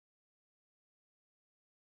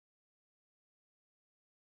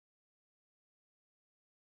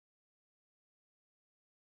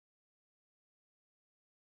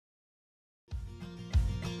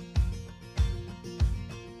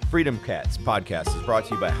Freedom Cats podcast is brought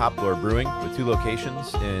to you by Hoplore Brewing with 2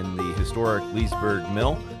 locations in the historic Leesburg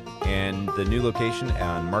Mill and the new location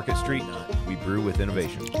on Market Street. We brew with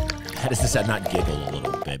innovation. How does this not giggle a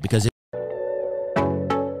little bit? Because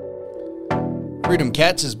Freedom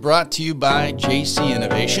Cats is brought to you by JC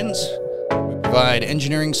Innovations. We provide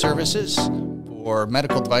engineering services for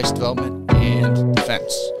medical device development and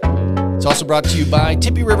defense. It's also brought to you by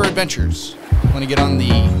Tippy River Adventures. Want to get on the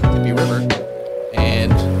Tippy River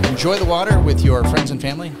and enjoy the water with your friends and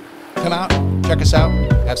family? Come out, check us out,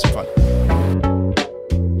 have some fun.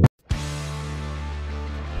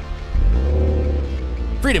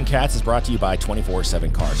 Freedom Cats is brought to you by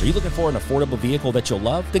 24/7 Cars. Are you looking for an affordable vehicle that you'll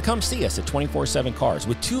love? Then come see us at 24/7 Cars.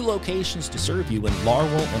 With 2 locations to serve you in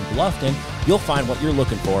Larwell and Bluffton, you'll find what you're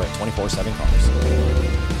looking for at 24/7 Cars.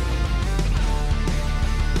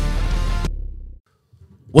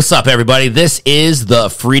 What's up, everybody? This is the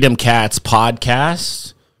Freedom Cats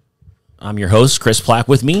podcast. I'm your host, Chris Plack.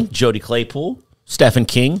 With me, Jody Claypool, Stephen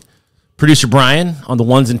King, producer Brian on the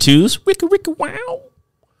 1s and 2s. Wicka, wicka, wow.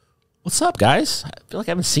 What's up, guys? I feel like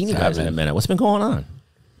I haven't seen you guys in a minute. What's been going on?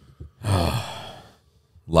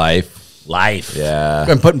 Life. Yeah.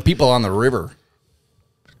 Been putting people on the river.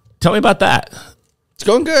 Tell me about that. It's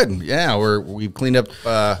going good. Yeah, we've cleaned up.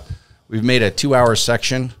 We've made a 2-hour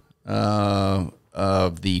section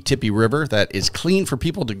of the Tippy River that is clean for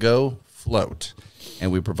people to go float,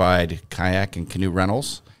 and we provide kayak and canoe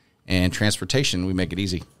rentals and transportation. We make it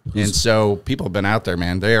easy, and so people have been out there,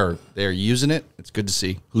 man. They're using it. It's good to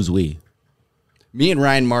see. Who's we? Me and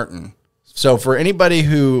Ryan Martin. So for anybody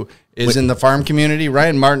who is in the farm community,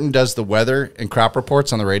 Ryan Martin does the weather and crop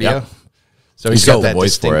reports on the radio. Yep. So he's got that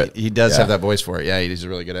voice for it. He does have that voice for it. Yeah, he's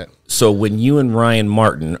really good at it. So when you and Ryan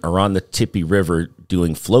Martin are on the Tippy River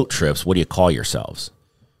doing float trips, what do you call yourselves?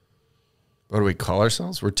 What do we call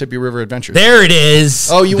ourselves? We're Tippy River Adventures. There it is.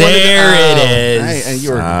 Oh, you there wanted it is. And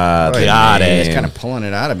you were got it. He's kind of pulling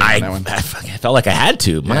it out of me on that one. I felt like I had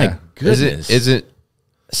to. My goodness. Is it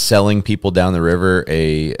selling people down the river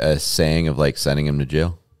a saying of like sending them to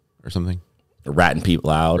jail or something? Ratting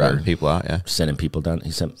people out. Ratting people out, yeah. Sending people down.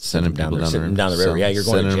 He sent Sending them people down the river. down the river. Yeah, you're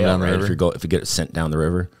going to Sending them jail, down the right? river. If you get sent down the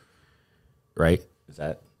river, right? Is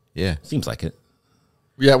that? Yeah. Seems like it.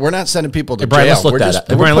 Yeah, we're not sending people to Brian, jail. let's look We're that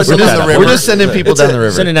just, up. Brian, let's we're look putting that them up. in the We're just sending people down the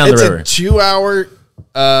river. Sending down the river. It's a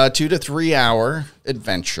 2-hour, 2 to 3 hour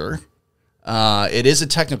adventure. It is a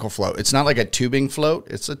technical float. It's not like a tubing float.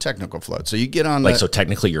 It's a technical float. So you get on So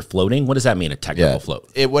technically you're floating? What does that mean, a technical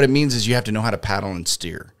float? What it means is you have to know how to paddle and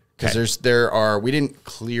steer. Because we didn't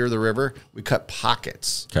clear the river. We cut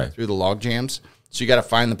pockets through the log jams. So you got to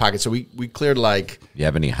find the pockets. So we cleared like You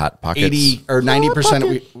have any hot pockets? 80 or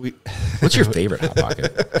 90%. We What's your favorite hot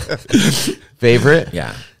pocket? Favorite?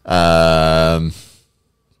 Yeah. The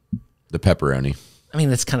pepperoni. I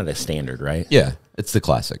mean, that's kind of the standard, right? Yeah, it's the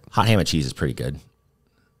classic. Hot ham and cheese is pretty good.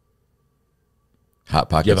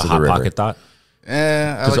 Hot pockets. Do you have a of the hot river. pocket thought?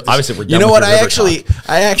 obviously we're done you know with what? your river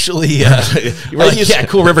I actually. You were like, yeah,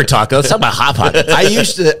 cool river talk. Let's talk about hot pockets. I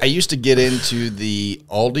used to get into the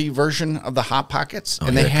Aldi version of the hot pockets,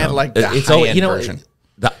 and they had like the high-end version.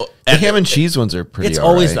 The ham and cheese ones are pretty. It's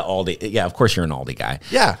always the Aldi. Yeah, of course you're an Aldi guy.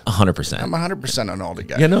 Yeah, 100%. I'm 100% an Aldi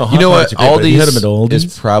guy. You know what? Aldi's Aldi's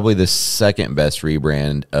is probably the second best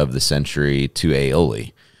rebrand of the century to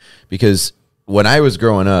aioli, because when I was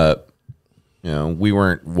growing up, we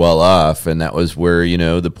weren't well off, and that was where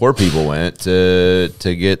the poor people went to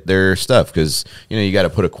get their stuff, because you got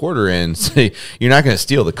to put a quarter in. So you're not going to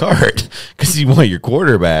steal the cart because you want your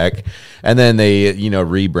quarter back. And then they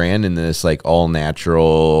rebrand in this like all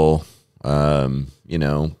natural,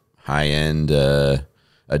 high end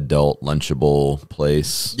adult lunchable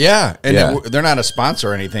place. Yeah, and they're not a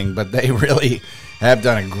sponsor or anything, but they really have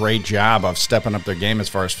done a great job of stepping up their game as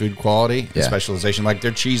far as food quality and specialization. Like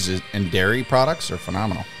their cheeses and dairy products are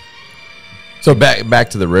phenomenal. So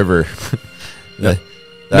back to the river. No.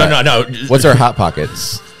 What's our hot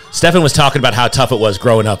pockets? Stefan was talking about how tough it was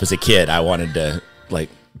growing up as a kid. I wanted to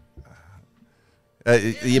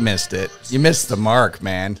you missed it. You missed the mark,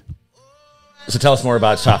 man. So tell us more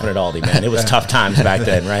about shopping at Aldi, man. It was tough times back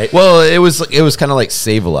then, right? Well, it was kind of like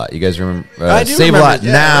Save-A-Lot. You guys remember? I do Save-A-Lot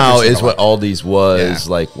remember. now is what Aldi's was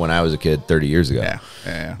like when I was a kid 30 years ago.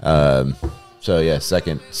 Yeah. So yeah,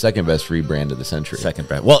 second best rebrand of the century. Second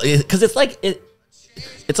brand. Well, because it's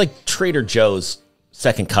like Trader Joe's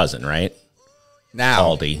second cousin, right? Now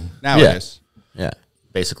Aldi. Now Yeah. it is. Yeah.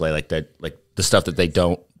 Basically, like that, like the stuff that they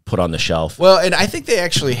don't put on the shelf. Well, and I think they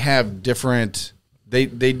actually have different. They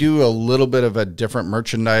do a little bit of a different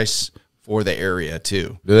merchandise for the area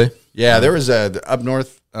too. Do they? Yeah, there was up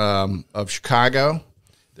north of Chicago.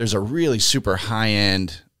 There's a really super high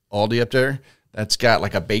end Aldi up there that's got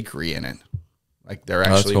like a bakery in it. Like they're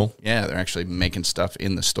actually, cool. yeah, they're actually making stuff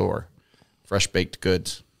in the store, fresh baked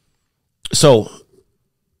goods. So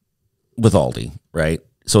with Aldi, right?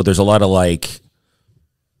 So there's a lot of like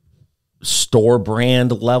store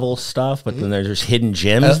brand level stuff, but then there's just hidden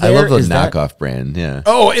gems. I love the Is that- knockoff brand. Yeah.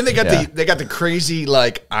 Oh, and they got Yeah. they got the crazy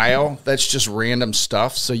like aisle that's just random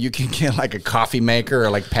stuff. So you can get like a coffee maker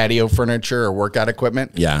or like patio furniture or workout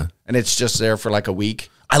equipment. Yeah. And it's just there for like a week.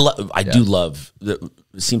 I do love it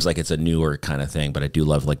seems like it's a newer kind of thing, but I do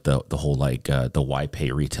love like the whole like the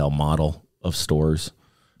YPay retail model of stores,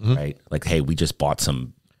 right? Like, hey, we just bought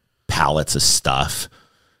some pallets of stuff.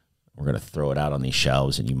 We're going to throw it out on these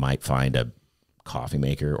shelves and you might find a coffee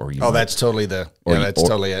maker or you Oh, might- that's totally that's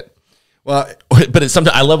totally it. Well, but it's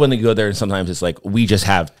sometimes I love when they go there and sometimes it's like we just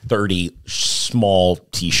have 30 small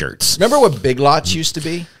t-shirts. remember what Big Lots used to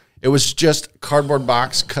be? It was just cardboard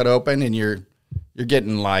box cut open, and you're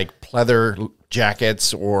getting like pleather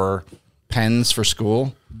jackets or pens for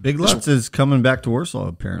school. Big Lots is coming back to Warsaw,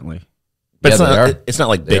 apparently. But Yeah, it's not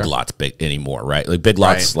like Big are. Lots big anymore, right? Like Big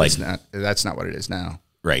Lots Right. like That's not what it is now.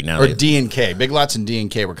 right now Or they- D&K. Big Lots and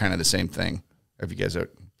D&K were kind of the same thing. If you guys are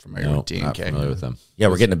familiar No, with D&K. not familiar with them. yeah,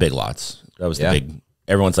 we're getting a Big Lots. That was the Yeah. big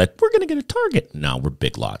everyone's like, we're going to get a Target. No, we're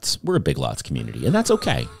Big Lots. We're a Big Lots community, and that's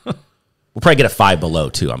okay. We'll probably get a Five Below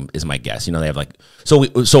too. Is my guess. You know, they have like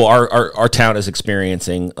so our town is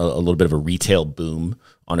experiencing a little bit of a retail boom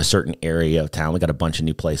on a certain area of town. We got a bunch of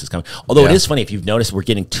new places coming. Although it is funny if you've noticed, we're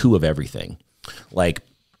getting two of everything. Like,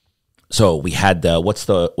 so we had the what's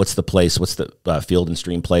the place? What's the Field and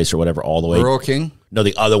Stream place or whatever? All the way. Rural King. No,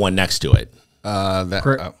 the other one next to it.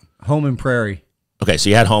 Home and Prairie. Okay, so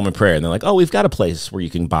you had Home and Prayer, and they're like, "Oh, we've got a place where you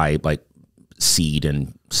can buy like seed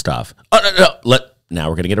and stuff." Oh no! Now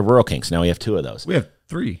we're gonna get a Rural King. So now we have two of those. We have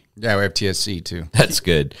 3. Yeah, we have TSC too. That's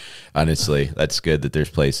good. Honestly, that's good that there's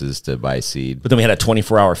places to buy seed. But then we had a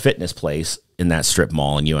 24-hour fitness place in that strip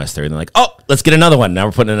mall in US 30. And they're like, "Oh, let's get another one." Now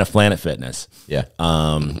we're putting in a Planet Fitness. Yeah.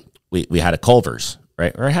 We had a Culver's,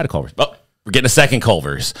 right? Or I had a Culver's. Oh, we're getting a second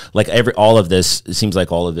Culver's. Like all of this, it seems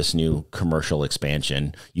like all of this new commercial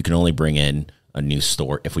expansion, you can only bring in a new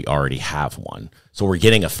store if we already have one. So we're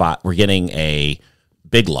getting a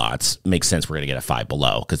Big Lots. Makes sense. We're going to get a Five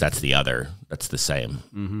Below because that's the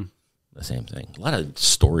same. The same thing. A lot of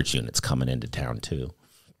storage units coming into town too.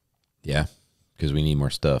 Yeah. Because we need more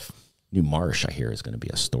stuff. New Marsh, I hear, is going to be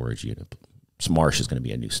a storage unit. Marsh is going to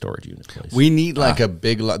be a new storage unit place. We need like a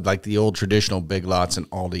Big Lot, like the old traditional Big Lots and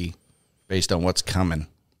Aldi, based on what's coming.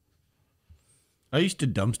 I used to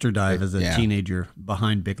dumpster dive as a Yeah. teenager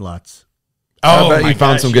behind Big Lots. I bet you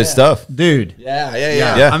found some good stuff. Dude. Yeah.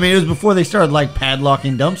 Yeah. I mean, it was before they started like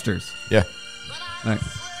padlocking dumpsters. Yeah. Like,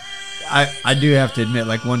 I do have to admit,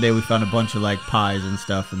 like one day we found a bunch of like pies and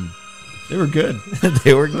stuff, and they were good.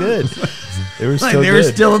 They were good. They were Like so they good. were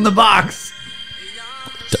still in the box.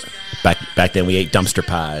 Back then, we ate dumpster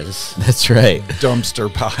pies. That's right.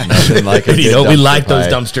 Dumpster pie. Nothing like a You good know, we dumpster like those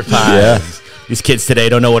pie. dumpster pies. Yeah. These kids today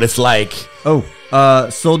don't know what it's like. Oh,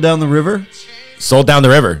 sold down the river. Sold down the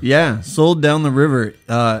river. Yeah, sold down the river.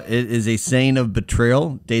 It is a saying of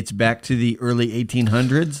betrayal. Dates back to the early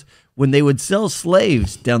 1800s when they would sell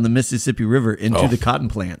slaves down the Mississippi River into the cotton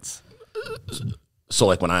plants. So,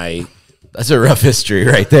 like when I That's a rough history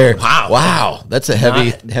right there. Wow. Wow. That's a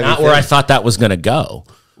heavy, not thing. where I thought that was going to go.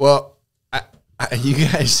 Well, you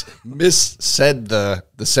guys missaid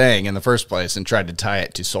the saying in the first place and tried to tie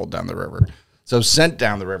it to sold down the river. So sent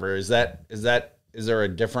down the river, is there a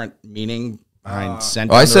different meaning behind sent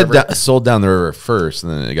Oh, down I the said river? sold down the river first,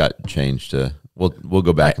 and then it got changed to. We'll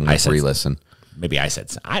go back and I said- re-listen. Maybe I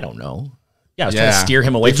said, I don't know. Yeah, I was trying to Yeah. steer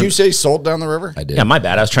him away Did from. you say sold down the river? I did. Yeah, my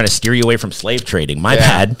bad. I was trying to steer you away from slave trading. My Yeah.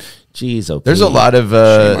 bad. Jeez, okay. There's a lot of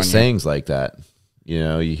Shame on you. sayings like that. You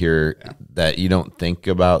know, you hear that you don't think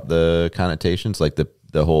about the connotations, like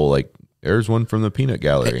the whole like. There's one from the peanut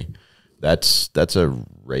gallery. That's a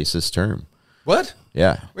racist term. What?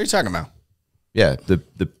 Yeah, What are you talking about? yeah.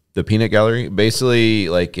 The peanut gallery, basically,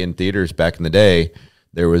 like in theaters back in the day,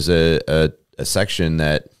 there was a section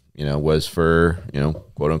that was for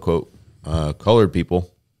quote unquote colored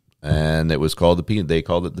people, and it was called They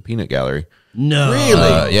called it the peanut gallery. No.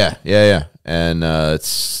 Really? Yeah. And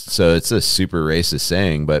it's a super racist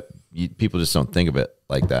saying, but people just don't think of it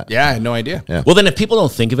like that. Yeah, I had no idea. Yeah. Well, then if people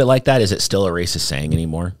don't think of it like that, is it still a racist saying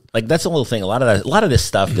anymore? Like that's the little thing. A lot of this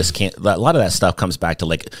stuff, a lot of that stuff comes back to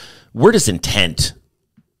like, where does intent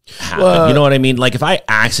happen? Well, you know what I mean? Like if I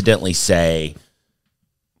accidentally say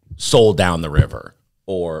sold down the river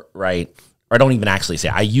or right, or I don't even actually say,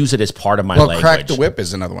 I use it as part of my Well, language. crack the whip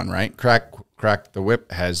is another one, right? Crack the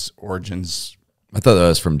whip has origins. I thought that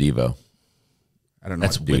was from Devo. I don't know.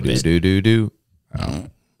 That's what Do Whippet.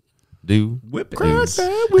 do. Whip it.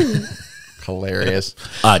 hilarious.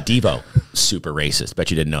 Devo, super racist.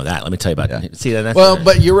 Bet you didn't know that. Let me tell you about it. See that? Well,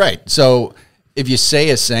 but you're right. So if you say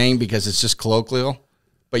a saying because it's just colloquial,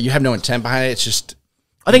 but you have no intent behind it, it's just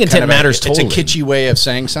I think kind intent of matters It's a totally. kitschy way of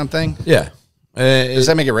saying something. Yeah. Does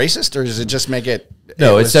that make it racist, or does it just make it?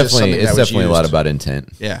 No, it it's was just definitely something that was a lot used? about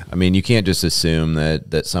intent. Yeah. I mean, you can't just assume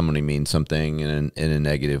that somebody means something in a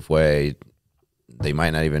negative way. They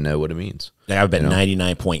might not even know what it means. I bet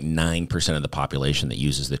 99.9% of the population that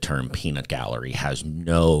uses the term peanut gallery has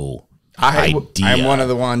no idea. I'm one of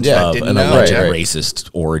the ones Yeah, that of didn't an know. alleged Right. racist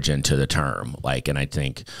origin to the term. Like, and I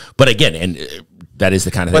think, but again, and that is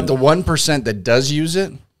the kind of But thing. the 1% that does use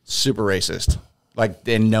it, super racist. Like,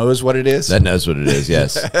 it knows what it is. That knows what it is.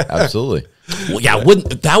 Yes, absolutely. Well, yeah,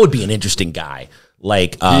 that would be an interesting guy.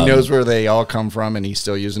 Like, He knows where they all come from, and he's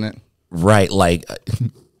still using it. right? Like,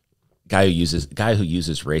 guy who uses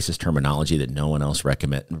racist terminology that no one else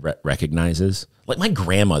recognizes. Like, my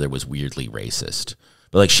grandmother was weirdly racist,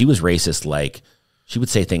 but like she was racist. Like, she would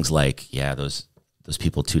say things like, "Yeah, those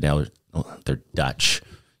people too now, they're Dutch.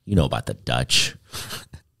 You know about the Dutch."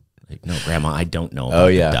 Like, no, Grandma, I don't know about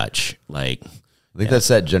yeah. the Dutch. Like, I think that's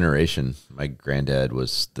that generation. My granddad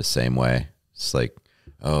was the same way. It's like,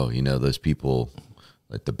 oh, those people,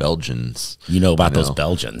 like the Belgians. you know about those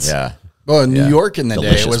Belgians. Yeah. Well, in New York in the day,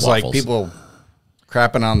 Delicious it was waffles. like people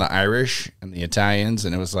crapping on the Irish and the Italians,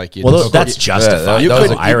 and it was like, Well, that's justified. that was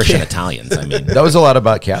Those a- Irish and Italians. I mean, That was a lot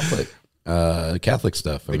about Catholic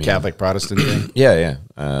stuff. I the mean, Catholic Protestant thing. Yeah,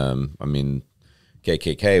 yeah. I mean,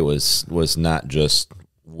 KKK was not just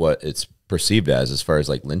what it's perceived as far as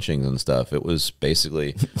like lynchings and stuff. It was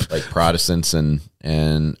basically like Protestants and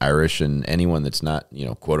Irish and anyone that's not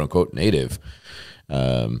quote unquote native.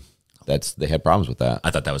 They had problems with that.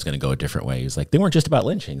 I thought that was going to go a different way. He was like, they weren't just about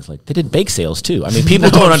lynchings. Like, they did bake sales too. I mean, people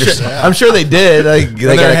don't understand. I'm sure they did. They got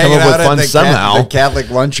to come up with fun somehow. The Catholic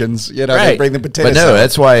luncheons, they Right. bring the potato But no, salad.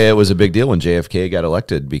 that's why it was a big deal when JFK got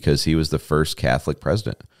elected, because he was the first Catholic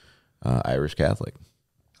president, Irish Catholic.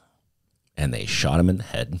 And they shot him in the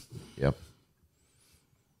head. Yep.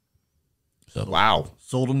 Wow.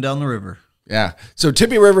 Sold them down the river. Yeah. So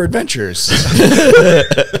Tippy River Adventures.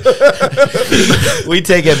 We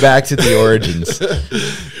take it back to the origins.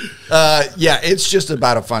 Yeah, it's just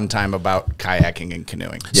about a fun time about kayaking and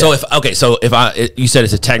canoeing. So you said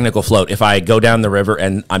it's a technical float. If I go down the river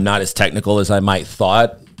and I'm not as technical as I might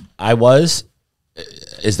thought I was,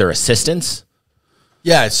 is there assistance?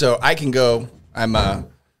 Yeah, so I can go.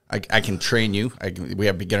 I can train you. We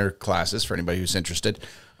have beginner classes for anybody who's interested.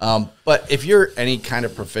 But if you're any kind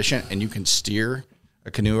of proficient and you can steer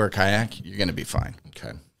a canoe or kayak, you're going to be fine.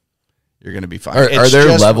 Okay, you're going to be fine. Are It's there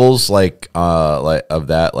just- levels like of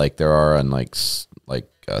that, like there are on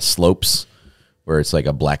slopes where it's like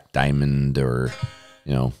a black diamond or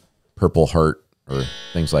Purple Heart or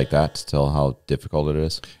things like that to tell how difficult it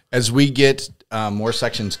is? As we get more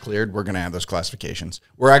sections cleared, we're going to have those classifications.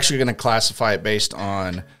 We're actually going to classify it based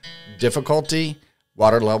on difficulty,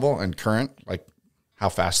 water level, and current, like how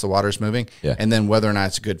fast the water is moving, Yeah. and then whether or not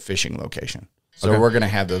it's a good fishing location. So we're going to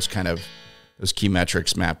have those key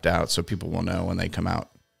metrics mapped out so people will know when they come out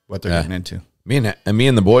what they're getting into. Me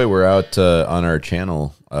and the boy were out on our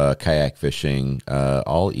channel kayak fishing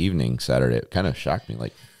all evening Saturday. It kind of shocked me,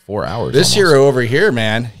 like 4 hours. This almost. hero over here,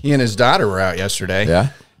 man, he and his daughter were out yesterday. Yeah.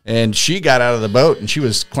 And she got out of the boat and she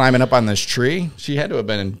was climbing up on this tree. She had to have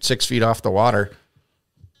been 6 feet off the water.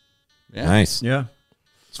 Yeah. Nice. Yeah.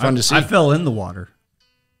 It's fun to see. I fell in the water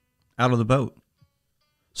out of the boat.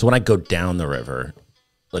 So when I go down the river,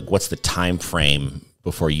 like, what's the time frame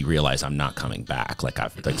before you realize I'm not coming back? Like,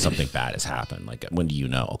 something bad has happened. Like, when do you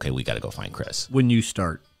know? Okay, we got to go find Chris. When you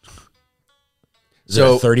start. Is there a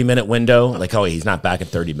 30-minute window? Like, oh, he's not back in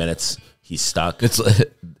 30 minutes. He's stuck.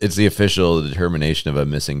 It's the official determination of a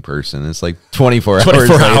missing person. It's like 24 24 hours.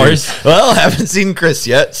 later. hours? Well, haven't seen Chris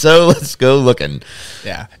yet, so let's go looking.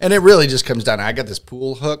 Yeah. And it really just comes down. I got this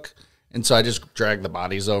pool hook. And so I just drag the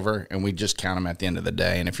bodies over and we just count them at the end of the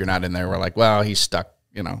day. And if you're not in there, we're like, well, he's stuck,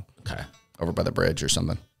 Okay. over by the bridge or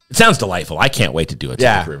something. It sounds delightful. I can't wait to do a Tippy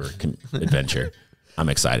Yeah. River adventure. I'm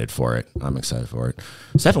excited for it.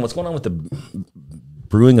 Stefan, what's going on with the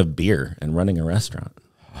brewing of beer and running a restaurant?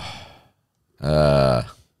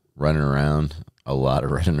 Running around, a lot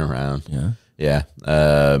of running around. Yeah.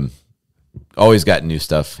 Yeah. Always got new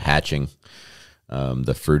stuff hatching.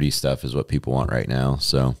 The fruity stuff is what people want right now.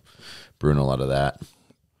 So brewing a lot of that.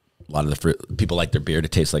 A lot of the fruit people like their beer to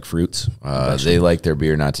taste like fruits. They like their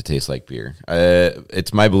beer not to taste like beer.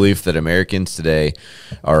 It's my belief that Americans today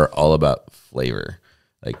are all about flavor.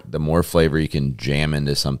 Like the more flavor you can jam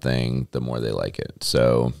into something, the more they like it.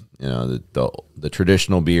 So, you know, the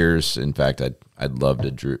traditional beers, in fact, I'd love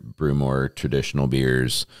to brew more traditional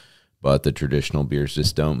beers, but the traditional beers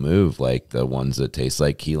just don't move like the ones that taste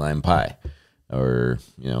like key lime pie or,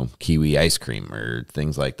 you know, kiwi ice cream or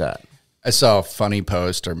things like that. I saw a funny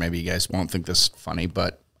post, or maybe you guys won't think this is funny,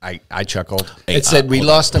 but I chuckled. Hey, It said, "We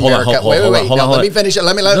lost hold on, America." hold on, Wait. hold on, No, let me finish it.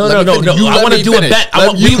 Let me finish. No. I want to do a bet.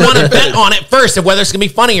 We want to bet on it first and whether it's going to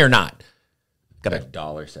be funny or not. Got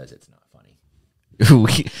 $1 says it's not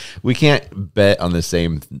funny. we can't bet on the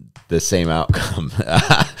same outcome. All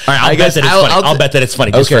right, I'll bet that it's funny. I'll bet that it's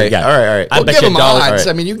funny. Just Okay, for, yeah. all right. I Well, bet give you them $1. odds. All right.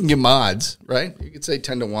 I mean, you can give them odds, right? You could say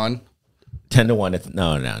 10-1. 10-1. It's,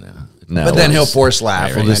 no. No, But then he'll force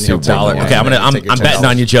laugh. We'll just do $1. $1. Okay, I'm take your betting $10.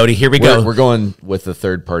 on you, Jody. Here we go. We're going with the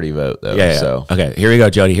third party vote though. Yeah. So Okay, here we go,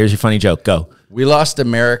 Jody. Here's your funny joke. Go. We lost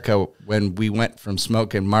America when we went from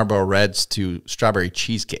smoking Marlboro Reds to strawberry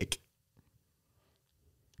cheesecake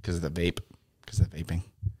because of the vape, because of the vaping.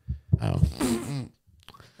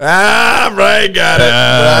 Brian got it.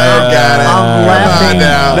 Brian got it. I'm laughing.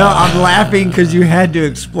 now. No, I'm laughing because you had to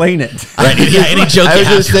explain it. Right? Yeah, any joke I you was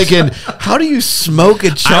have. just thinking, how do you smoke a I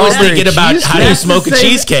was strawberry thinking about how do you That's smoke the a same-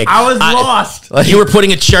 cheesecake. I was lost. You were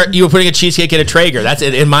putting a cheesecake in a Traeger. That's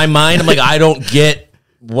it. In my mind, I'm like, I don't get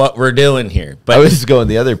what we're doing here. I But was going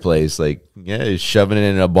the other place, like shoving it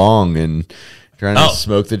in a bong and trying to Oh.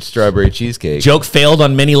 smoke the strawberry cheesecake. joke failed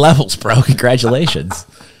on many levels, bro. Congratulations.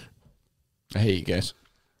 I hate you guys.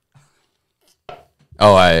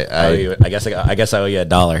 Oh, I I guess I owe you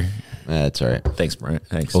 $1. that's all right. Thanks, Brian.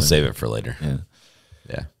 Thanks. We'll save it for later.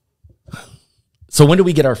 Yeah. So when do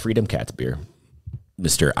we get our Freedom Cats beer?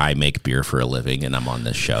 Mr. I make beer for a living and I'm on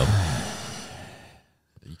this show.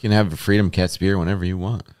 You can have a Freedom Cats beer whenever you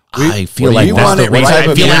want. I feel well, like you that's want the it reason. right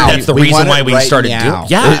I feel now. like that's the We reason want why it we right started now. doing.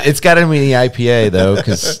 Yeah, It's got to be the IPA though,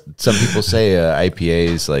 because some people say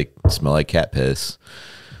IPAs like smell like cat piss.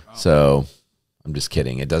 So I'm just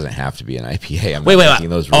kidding. It doesn't have to be an IPA. I'm Wait. not making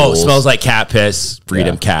those Oh, rules. smells like cat piss.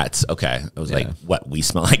 Freedom Yeah. Cats. Okay, I was like, what? We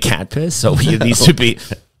smell like cat piss, so it needs to be.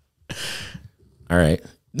 All right.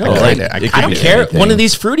 No, I I don't be care. anything. One of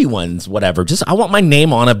these fruity ones, whatever. Just I want my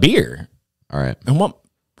name on a beer. All right. I want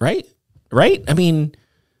right. I mean,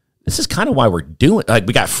 this is kind of why we're doing. Like,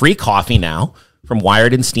 we got free coffee now from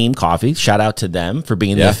Wired and Steam Coffee. Shout out to them for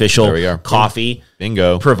being the Yeah, official there we are. coffee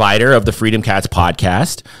Bingo. provider of the Freedom Cats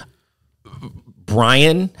podcast.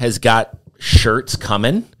 Brian has got shirts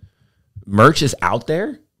coming. Merch is out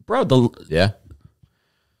there, bro. Yeah.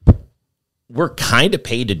 We're kind of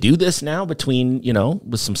paid to do this now between,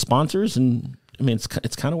 with some sponsors, and I mean, it's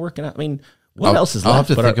kind of working out. I mean, what else is I'll left?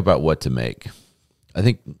 have to but think about what to make. I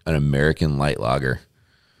think an American light lager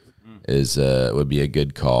is would be a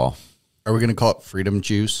good call. Are we going to call it Freedom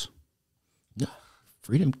Juice?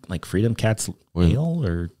 Freedom Cats Ale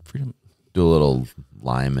or Freedom. Do a little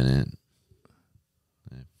lime in it.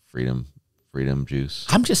 Freedom juice.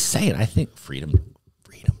 I'm just saying. I think freedom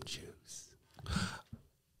juice.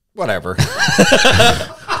 Whatever.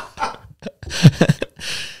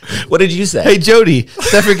 What did you say? Hey Jody,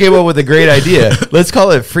 Stefan came up with a great idea. Let's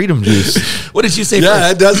call it freedom juice. What did you say? Yeah,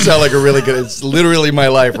 first? it does sound like a really good. It's literally my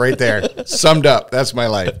life right there. Summed up. That's my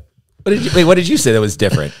life. What did you say that was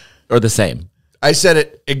different or the same? I said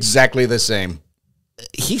it exactly the same.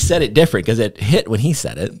 He said it different because it hit when he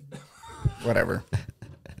said it. Whatever.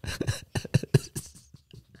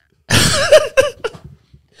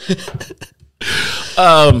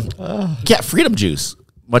 Yeah, freedom juice,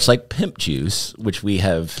 much like pimp juice, which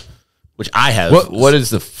I have. What is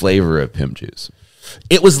the flavor of pimp juice?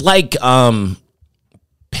 It was like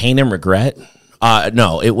pain and regret.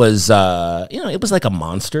 No, it was it was like a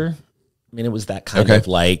Monster. I mean, it was that kind Okay. of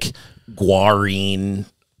like guarine,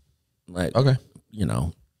 like Okay.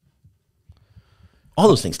 all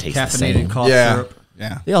those things taste the same. Caffeinated cough Yeah. syrup.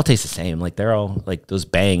 Yeah. They all taste the same. Like they're all like those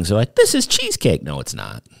bangs are like, this is cheesecake. No, it's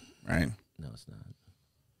not. Right. No, it's not.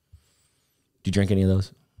 Do you drink any of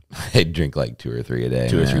those? I drink like 2 or 3 a day.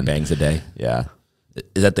 2 or 3 man. bangs a day. Yeah.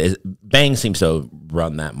 Is that Bang seems to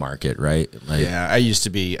run that market, right? Like, Yeah. I used to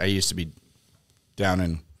be down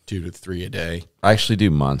in 2 to 3 a day. I actually do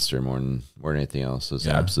Monster more than anything else. Those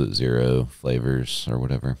Yeah. Absolute Zero flavors or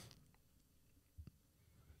whatever.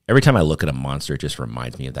 Every time I look at a Monster, it just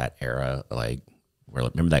reminds me of that era. Like,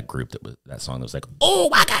 remember that group that song that was like, oh,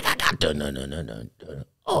 waka, waka, dun, dun, dun, dun, dun, dun,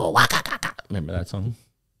 oh, waka, waka. Remember that song?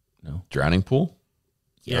 Drowning Pool?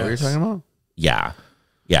 Is that what you're talking about?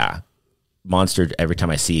 Yeah. Monster. Every time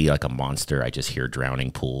I see like a Monster, I just hear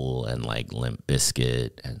Drowning Pool and like Limp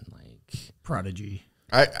Bizkit and like Prodigy.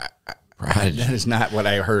 Prodigy. That is not what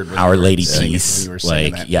I heard. When Our you were Lady singing- Peace. when you were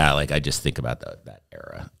singing Like, that. yeah, like I just think about that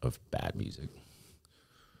era of bad music.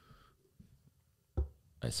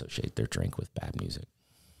 I associate their drink with bad music.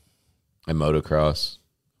 And motocross.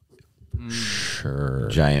 Sure.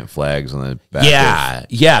 Giant flags on the back.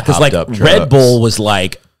 Yeah, because like hopped up Red trucks. Bull was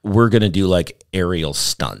like, we're gonna do like aerial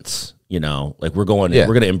stunts, you know, like we're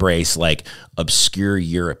gonna embrace like obscure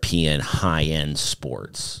European high end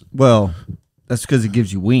sports. Well, that's because it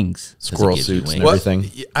gives you wings. Squirrel gives you suits and wings.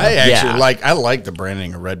 everything. I actually Yeah. I like the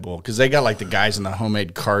branding of Red Bull because they got like the guys in the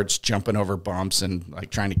homemade carts jumping over bumps and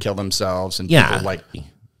like trying to kill themselves and Yeah, people like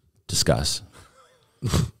discuss.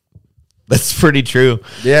 That's pretty true.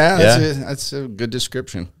 that's a good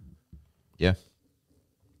description. Yeah.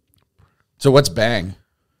 So what's Bang?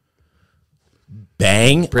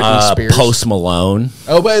 Bang, Britney Spears. Post Malone.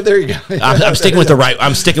 Oh, but there you go. I'm sticking with the right.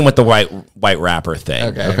 I'm sticking with the white rapper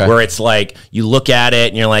thing. Okay. Where it's like you look at it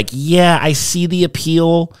and you're like, yeah, I see the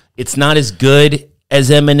appeal. It's not as good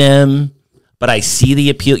as Eminem, but I see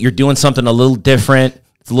the appeal. You're doing something a little different.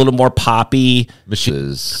 It's a little more poppy.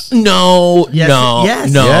 Machines. No, Yes, no,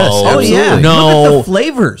 yes. no. Yes, Oh yeah, absolutely. No. Look at the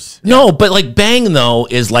flavors. No, but like Bang though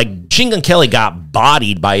is like Machine Gun Kelly got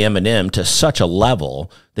bodied by Eminem to such a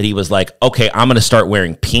level that he was like, okay, I'm going to start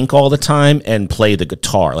wearing pink all the time and play the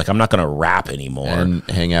guitar. Like I'm not going to rap anymore. And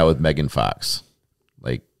hang out with Megan Fox.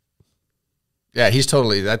 Like, Yeah,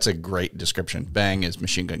 that's a great description. Bang is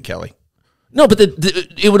Machine Gun Kelly. No, but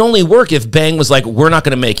it would only work if Bang was like, we're not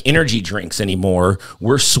going to make energy drinks anymore.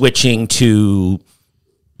 We're switching to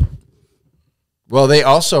Well, they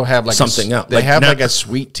also have like Something else. They Like have now- like a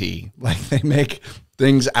sweet tea. Like they make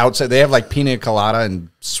things outside. They have like pina colada and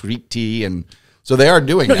sweet tea, and so they are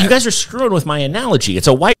doing No, that. you guys are screwing with my analogy. It's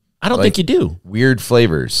a white. I don't think you do. weird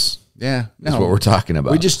flavors. yeah, That's no, what we're talking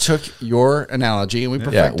about. We just took your analogy and we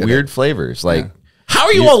perfected weird it. flavors. Like, How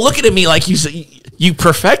are you all looking at me like you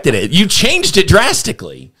perfected it? You changed it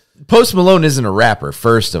drastically. Post Malone isn't a rapper,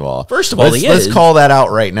 first of all. First of all, he let's is. call that out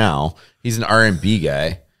right now. He's an R&B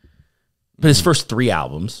guy. But his first 3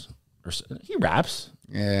 albums, he raps.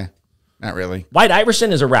 Yeah, not really. White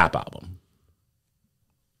Iverson is a rap album.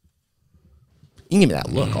 You can give me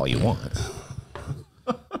that look all you want.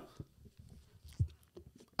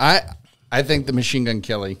 I think the Machine Gun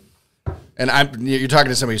Kelly, and you're talking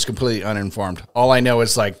to somebody who's completely uninformed. All I know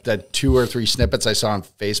is like the 2 or 3 snippets I saw on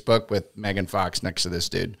Facebook with Megan Fox next to this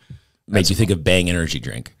dude. Made you think of Bang energy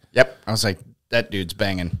drink. Yep, I was like, that dude's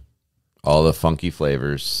banging. All the funky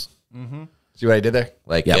flavors. See what I did there?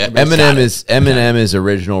 Like Yeah, Eminem is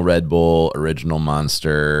original Red Bull, original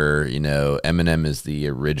Monster. You know, Eminem is the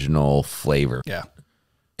original flavor. Yeah.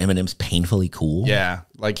 Eminem's painfully cool. Yeah,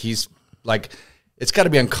 like he's like, it's got to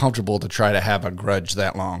be uncomfortable to try to have a grudge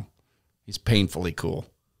that long. He's painfully cool.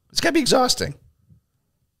 It's got to be exhausting.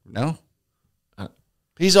 No,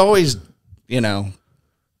 he's always, got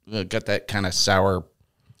that kind of sour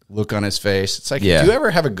look on his face. It's like, Yeah. do you ever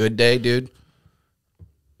have a good day, dude?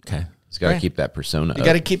 Okay. He's got to Right. keep that persona. You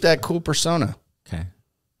got to keep that cool persona. Okay.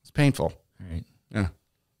 It's painful. All right. Yeah.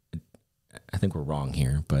 I think we're wrong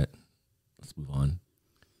here, but let's move on.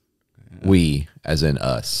 We, as in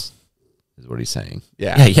us, is what he's saying.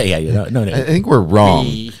 Yeah. Yeah. No. I think we're wrong.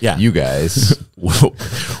 Yeah. You guys.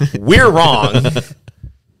 We're wrong.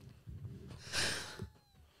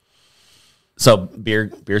 So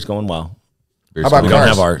beer's going well. How about We cars? don't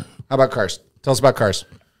have our How about cars? Tell us about cars.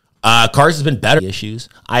 Cars has been better issues.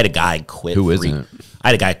 I had a guy quit. Who isn't? I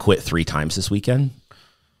had a guy quit 3 times this weekend.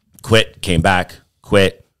 Quit, came back,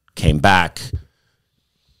 quit, came back,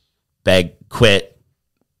 quit,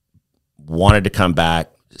 wanted to come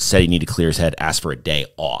back, said he needed to clear his head, asked for a day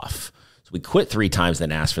off. So we quit 3 times,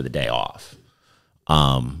 then asked for the day off.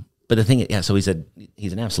 But the thing, so he said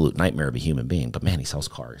he's an absolute nightmare of a human being, but man, he sells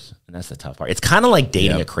cars. And that's the tough part. It's kind of like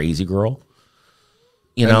dating a crazy girl.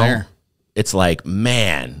 You Been know? there. It's like,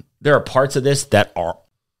 man, there are parts of this that are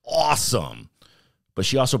awesome, but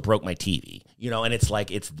she also broke my TV, and it's like,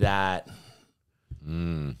 it's that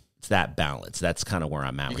balance. That's kind of where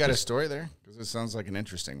I'm at. You with got a this. story there? Because it sounds like an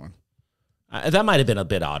interesting one. That might have been a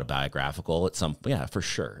bit autobiographical at some, yeah, for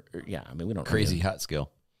sure. Yeah. I mean, we don't Crazy really- hot skill.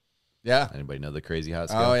 Yeah. Anybody know the crazy hot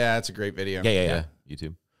skill? Oh, yeah. It's a great video. Yeah.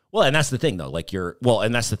 YouTube. Well, and that's the thing though. Like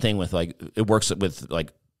and that's the thing with like, it works with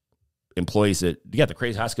like employees the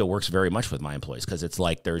Crazy Hot Skill works very much with my employees. Cause it's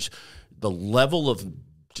like, there's the level of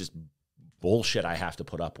just bullshit I have to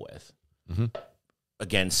put up with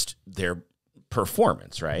against their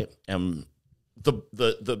performance. Right. And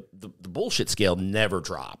the bullshit scale never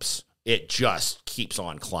drops. It just keeps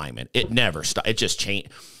on climbing. It never stops. It just change.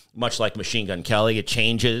 Much like Machine Gun Kelly, it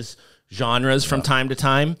changes genres from time to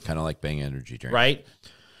time. Kind of like Bang energy drink. Right.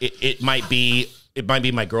 it might be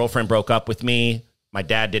my girlfriend broke up with me. My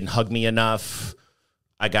dad didn't hug me enough.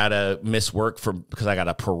 I gotta miss work because I got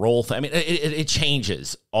a parole thing. I mean, it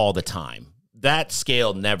changes all the time. That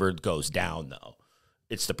scale never goes down, though.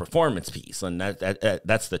 It's the performance piece, and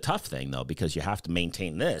that's the tough thing, though, because you have to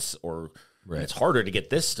maintain this, or it's harder to get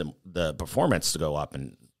the performance to go up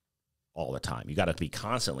and all the time. You got to be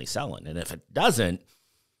constantly selling, and if it doesn't,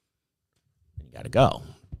 then you got to go.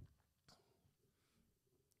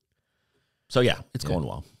 So yeah, it's going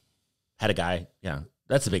well. Had a guy,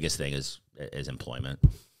 that's the biggest thing is employment.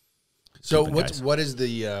 So what's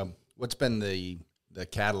been the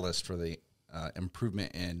catalyst for the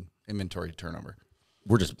improvement in inventory turnover?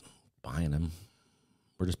 We're just buying them.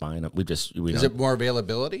 Is it more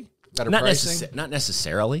availability? Better pricing? Not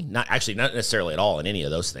necessarily. Not necessarily at all in any of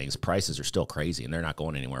those things. Prices are still crazy, and they're not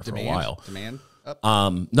going anywhere for a while. Demand up?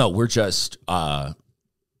 No, we're just Rob,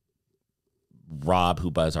 who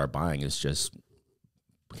does our buying, is just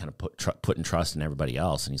kind of putting trust in everybody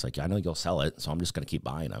else, and he's like, I know you'll sell it, so I'm just going to keep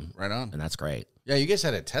buying them. Right on. And that's great. Yeah, you guys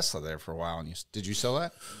had a Tesla there for a while, and did you sell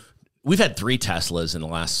that? We've had 3 Teslas in the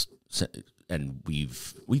last, and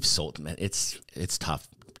we've sold them. It's tough.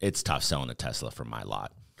 It's tough selling a Tesla from my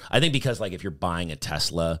lot. I think because like if you're buying a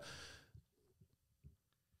Tesla,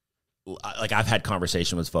 like I've had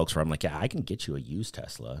conversation with folks where I'm like, yeah, I can get you a used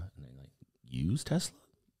Tesla, and they're like, used Tesla?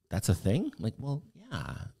 That's a thing? I'm like, well,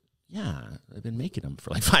 yeah, I've been making them for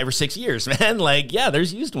like 5 or 6 years, man. Like, yeah,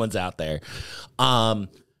 there's used ones out there.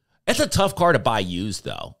 It's a tough car to buy used,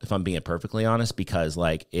 though, if I'm being perfectly honest, because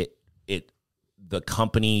like the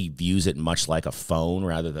company views it much like a phone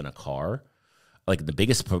rather than a car. Like the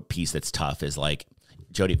biggest piece that's tough is like,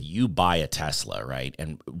 Jody, if you buy a Tesla, right,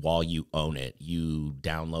 and while you own it, you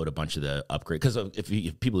download a bunch of the upgrade. Because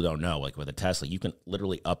if people don't know, like with a Tesla, you can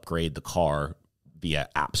literally upgrade the car via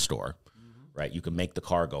App Store, right? You can make the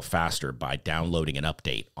car go faster by downloading an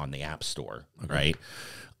update on the App Store, right?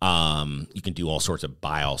 You can do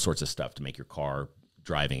buy all sorts of stuff to make your car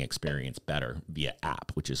driving experience better via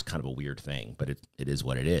app, which is kind of a weird thing, but it is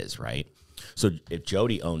what it is, right? So if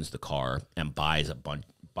Jody owns the car and buys a bunch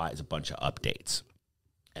of updates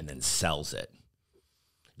and then sells it,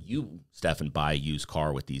 you, Stefan, buy a used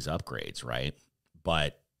car with these upgrades, right?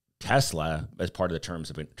 But Tesla, as part of the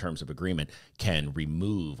terms of agreement, can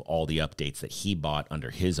remove all the updates that he bought under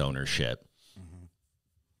his ownership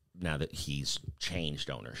now that he's changed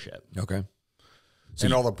ownership. Okay. So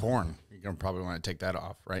and all the porn, you're going to probably want to take that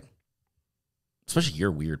off, right? Especially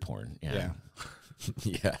your weird porn. Yeah.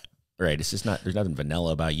 Yeah. Right. It's just there's nothing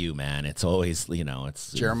vanilla about you, man. It's always,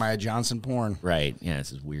 it's Jeremiah Johnson porn. Right. Yeah.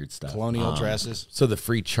 It's just weird stuff. Colonial dresses. So the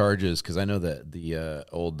free charges, because I know that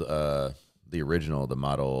the the original, the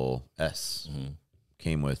Model S,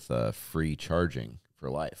 came with free charging for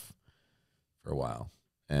life for a while.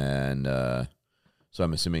 And so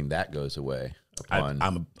I'm assuming that goes away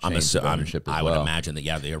upon ownership as I well. would imagine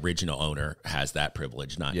that, the original owner has that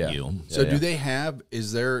privilege, not you. So do they have,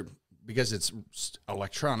 because it's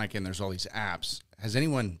electronic and there's all these apps, has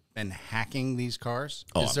anyone been hacking these cars?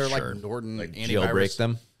 Oh, is there I'm sure. like Norton antivirus? Jailbreak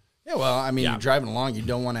them? Yeah, well, I mean, you're driving along, you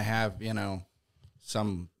don't want to have,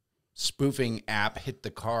 some spoofing app hit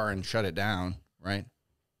the car and shut it down, right?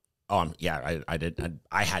 I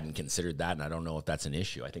hadn't considered that, and I don't know if that's an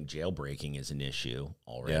issue. I think jailbreaking is an issue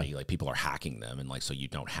already. Yeah. Mm-hmm. Like people are hacking them, and like so you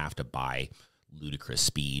don't have to buy ludicrous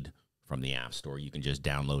speed from the App Store. You can just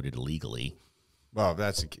download it illegally. Well,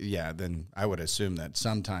 then I would assume that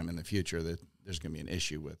sometime in the future that there's going to be an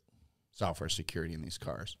issue with software security in these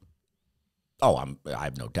cars. Oh, I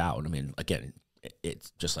have no doubt. I mean, again, it's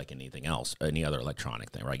just like anything else, any other electronic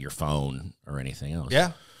thing, right? Your phone or anything else.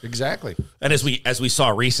 Yeah, exactly. And as we saw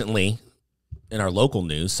recently in our local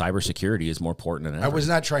news, cybersecurity is more important than ever. I was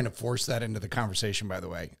not trying to force that into the conversation, by the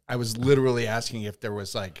way. I was literally asking if there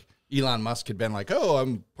was like Elon Musk had been like, oh,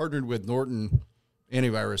 I'm partnered with Norton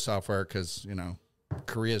antivirus software because,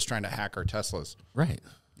 Korea's trying to hack our Teslas. Right.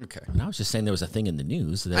 Okay. And I was just saying there was a thing in the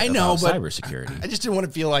news that I know, about but cybersecurity. I just didn't want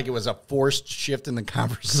to feel like it was a forced shift in the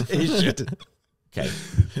conversation. Okay.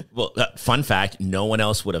 Well, fun fact, no one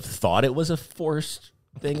else would have thought it was a forced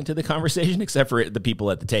thing into the conversation except for the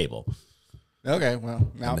people at the table. Okay,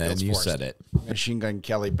 well, now And it then feels you forced. said it. Machine Gun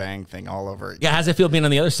Kelly Bang thing all over. Yeah, how's it feel being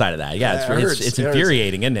on the other side of that? Yeah, Yeah, it hurts. it's It hurts.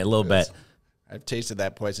 infuriating, isn't it, a little bit? I've tasted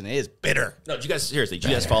that poison. It is bitter. No, did you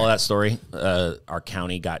guys follow that story? Our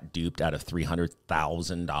county got duped out of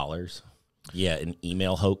 $300,000. Yeah, an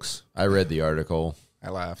email hoax. I read the article. I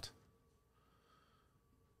laughed.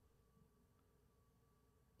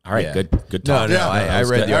 All right, Yeah. good talk. No, Yeah. I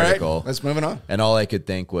read the All right, article. let's move on. And all I could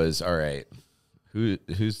think was, all right,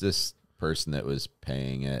 who's this person that was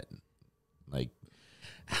paying it? Like,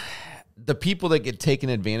 the people that get taken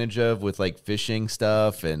advantage of with like phishing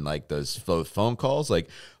stuff and like those phone calls, like,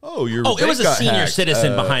 it was a senior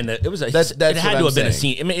citizen behind the. It was a. It had to have been a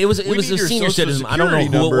senior. I mean, it was a senior citizen. I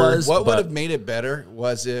don't know who it was. What would have made it better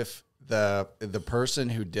was if the person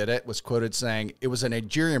who did it was quoted saying it was a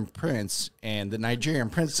Nigerian prince, and the Nigerian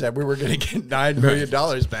prince said we were going to get $9 million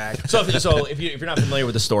back. So if you're not familiar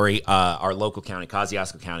with the story, our local county,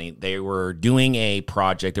 Kosciuszko County, they were doing a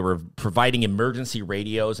project. They were providing emergency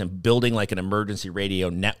radios and building like an emergency radio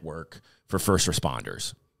network for first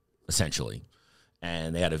responders, essentially.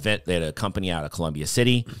 And they had a company out of Columbia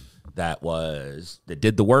City that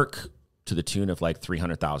did the work to the tune of like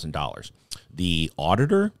 $300,000. The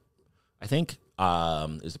auditor, I think,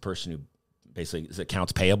 is the person who basically is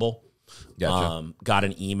accounts payable. Gotcha. Got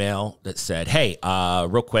an email that said, "Hey,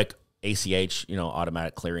 real quick, ACH,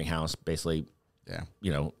 automatic clearinghouse, basically,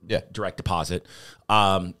 direct deposit.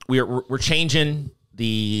 We're changing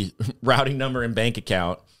the routing number and bank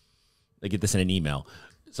account." They get this in an email.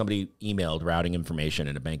 Somebody emailed routing information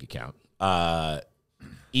in a bank account.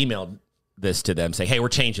 Emailed this to them, say, "Hey, we're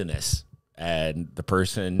changing this." And the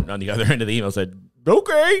person on the other end of the email said,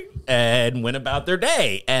 "Okay," and went about their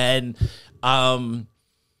day. And the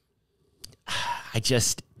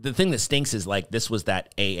thing that stinks is like this was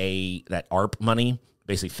that ARP money,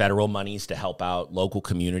 basically federal monies to help out local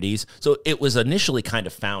communities. So it was initially kind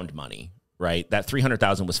of found money, right? That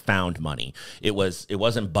 $300,000 was found money. It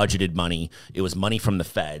wasn't budgeted money. It was money from the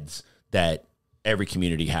feds that every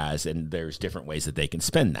community has, and there's different ways that they can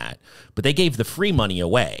spend that. But they gave the free money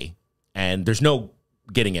away, and there's no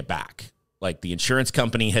getting it back. Like the insurance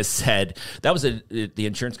company has said, the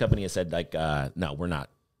insurance company has said, like, no, we're not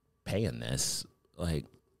paying this. Like,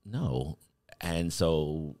 no. And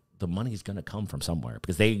so the money's going to come from somewhere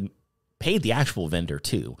because they paid the actual vendor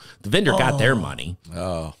too. The vendor got their money.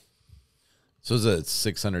 Oh. So it's a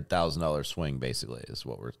 $600,000 swing, basically, is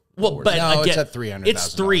what we're. But no, again, it's at $300,000.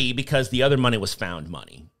 It's $3 because the other money was found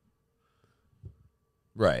money.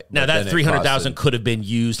 Right. Now that $300,000 could have been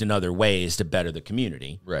used in other ways to better the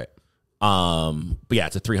community. Right. But yeah,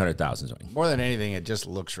 it's a $300,000 swing. More than anything, it just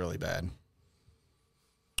looks really bad.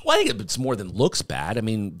 Well, I think it's more than looks bad. I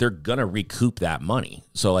mean, they're gonna recoup that money.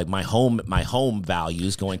 So, like my home value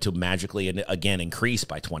is going to magically again increase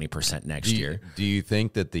by 20% next year. Do you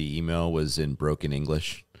think that the email was in broken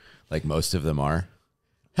English, like most of them are?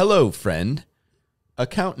 Hello, friend.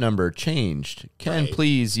 Account number changed. Can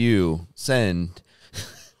please you send?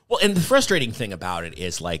 Well, and the frustrating thing about it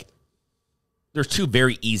is like there's two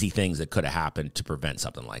very easy things that could have happened to prevent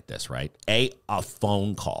something like this, right? A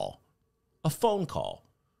phone call. A phone call.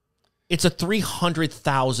 It's a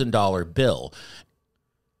 $300,000 bill.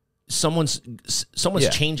 Someone's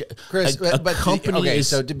changed. Chris, a company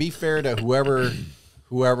so to be fair to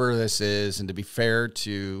whoever this is, and to be fair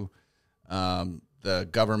to the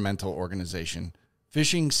governmental organization,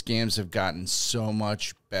 phishing scams have gotten so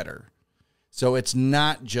much better. So it's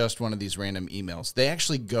not just one of these random emails. They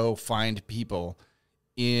actually go find people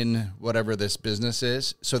in whatever this business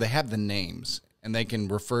is. So they have the names, and they can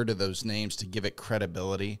refer to those names to give it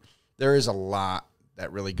credibility. There is a lot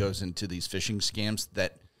that really goes into these phishing scams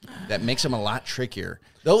that makes them a lot trickier.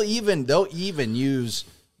 They'll even use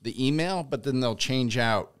the email, but then they'll change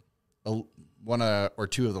out one or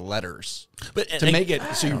two of the letters to make it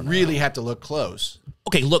so you really have to look close.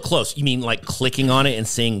 Okay, look close. You mean like clicking on it and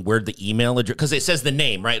seeing where the email address, because it says the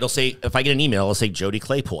name, right? It'll say, if I get an email, it'll say Jody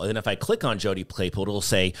Claypool. And then if I click on Jody Claypool, it'll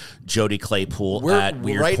say Jody Claypool at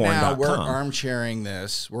weirdporn.com. Right now, we're armchairing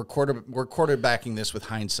this. We're quarterbacking this with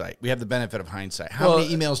hindsight. We have the benefit of hindsight. How many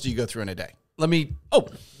emails do you go through in a day?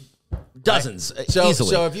 Dozens, right? easily.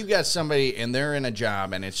 So if you've got somebody and they're in a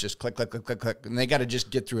job and it's just click, click, click, click, click, and they got to just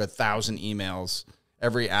get through 1,000 emails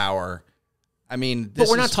every hour. I mean,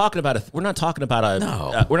 we're not talking about a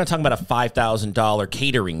 $5,000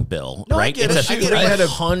 catering bill, right? It's a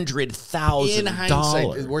 $300,000. In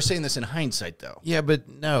hindsight, we're saying this in hindsight, though. Yeah, but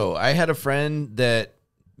no, I had a friend that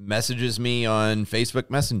messages me on Facebook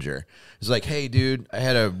Messenger. It's like, "Hey, dude, I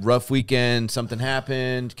had a rough weekend. Something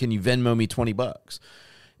happened. Can you Venmo me $20?"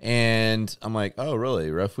 And I'm like, "Oh, really?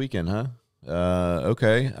 Rough weekend, huh?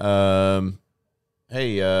 Okay.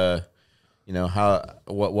 Hey,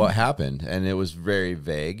 what happened?" And it was very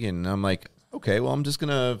vague. And I'm like, "Okay, well, I'm just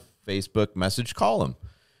gonna Facebook message call him."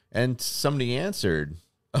 And somebody answered,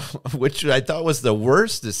 which I thought was the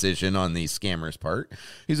worst decision on these scammers' part.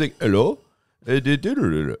 He's like, "Hello?"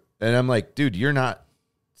 And I'm like, "Dude, you're not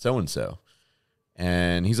so-and-so."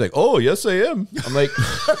 And he's like, "Oh, yes, I am." I'm like,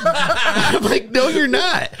 "No, you're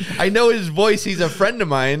not. I know his voice. He's a friend of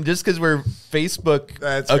mine. Just because we're Facebook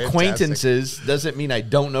acquaintances doesn't mean I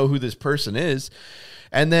don't know who this person is."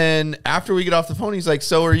 And then after we get off the phone, he's like,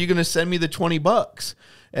 so are you going to send me the $20?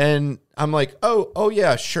 And I'm like, oh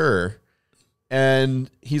yeah, sure. And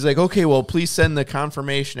he's like, okay, well, please send the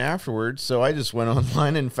confirmation afterwards. So I just went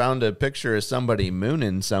online and found a picture of somebody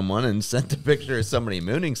mooning someone and sent the picture of somebody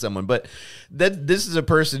mooning someone. But this is a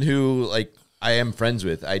person who, like, I am friends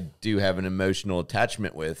with. I do have an emotional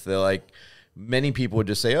attachment with. They're like, many people would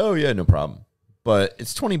just say, oh yeah, no problem. But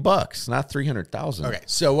it's $20, not 300,000. Okay,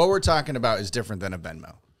 so what we're talking about is different than a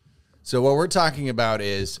Venmo. So what we're talking about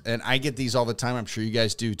is, and I get these all the time, I'm sure you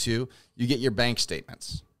guys do too, you get your bank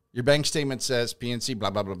statements. Your bank statement says PNC, blah,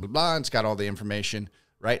 blah, blah, blah, blah, and it's got all the information,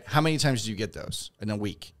 right? How many times do you get those in a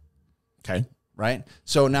week? Okay. Right?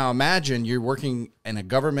 So now imagine you're working in a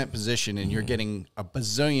government position and you're getting a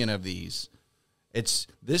bazillion of these. It's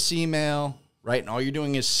this email, right? And all you're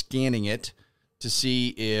doing is scanning it to see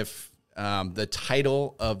if the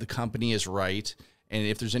title of the company is right and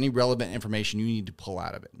if there's any relevant information you need to pull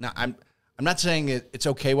out of it. Now, I'm not saying it's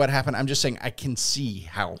okay what happened. I'm just saying I can see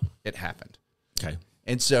how it happened. Okay.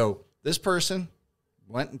 And so this person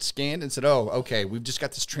went and scanned and said, oh, okay, we've just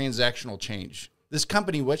got this transactional change. This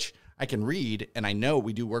company, which I can read, and I know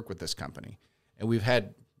we do work with this company, and we've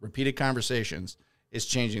had repeated conversations, is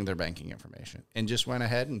changing their banking information. And just went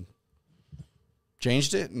ahead and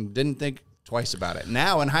changed it and didn't think twice about it.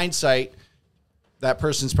 Now, in hindsight, that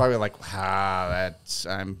person's probably like,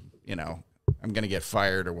 I'm going to get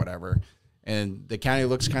fired or whatever. And the county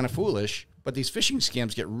looks kind of foolish. But these phishing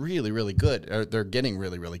scams get really, really good. Or they're getting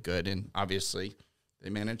really, really good. And obviously, they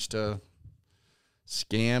managed to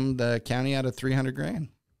scam the county out of $300,000.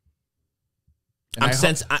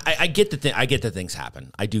 I get the thing. I get that things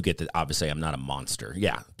happen. I do get that. Obviously, I'm not a monster.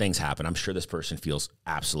 Yeah, things happen. I'm sure this person feels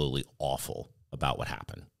absolutely awful about what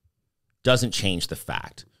happened. Doesn't change the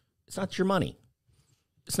fact it's not your money.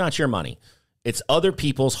 It's not your money. It's other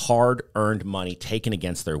people's hard-earned money taken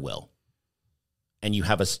against their will. And you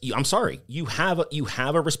have you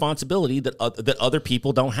have a responsibility that other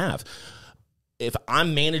people don't have. If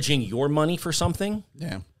I'm managing your money for something,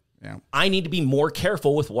 yeah, I need to be more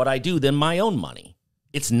careful with what I do than my own money.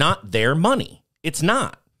 It's not their money. It's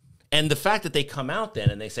not. And the fact that they come out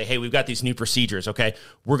then and they say, hey, we've got these new procedures. Okay,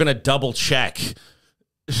 we're going to double check.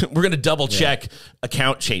 We're going to double check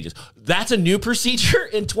account changes. That's a new procedure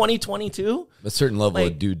in 2022. A certain level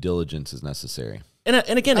of due diligence is necessary. And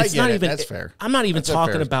again, it's not even. That's fair. I'm not even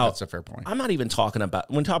talking about. That's a fair point. I'm not even talking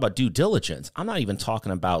about when we talk about due diligence. I'm not even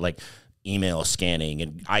talking about like email scanning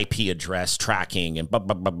and IP address tracking and blah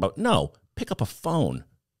blah blah blah. No, pick up a phone.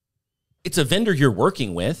 It's a vendor you're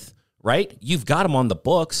working with, right? You've got them on the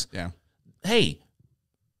books. Yeah. Hey,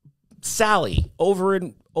 Sally, over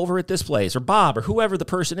at this place, or Bob, or whoever the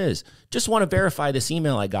person is, just want to verify this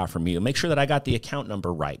email I got from you. Make sure that I got the account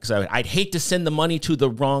number right, because I'd hate to send the money to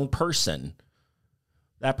the wrong person.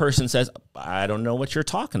 That person says, I don't know what you're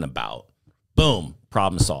talking about. Boom,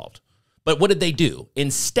 problem solved. But what did they do?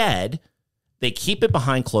 Instead, they keep it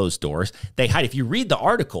behind closed doors. They hide. If you read the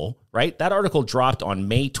article, right, that article dropped on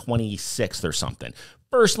May 26th or something.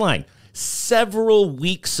 First line, several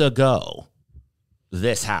weeks ago,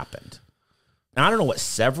 this happened. Now, I don't know what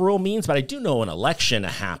several means, but I do know an election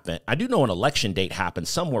happened. I do know an election date happened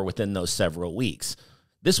somewhere within those several weeks.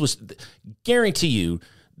 This was, guarantee you,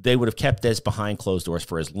 they would have kept this behind closed doors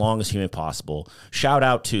for as long as humanly possible. Shout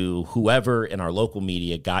out to whoever in our local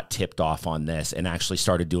media got tipped off on this and actually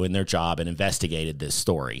started doing their job and investigated this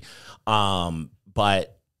story.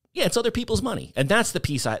 But yeah, it's other people's money. And that's the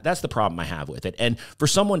piece, that's the problem I have with it. And for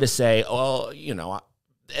someone to say, oh,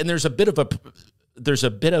 and there's a bit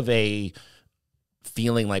of a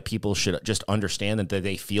feeling like people should just understand that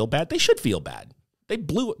they feel bad. They should feel bad.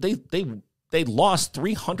 They lost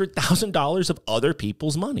 $300,000 of other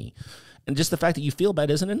people's money. And just the fact that you feel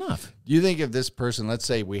bad isn't enough. Do you think if this person, let's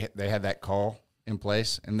say they had that call in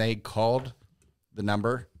place and they called the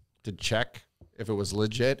number to check if it was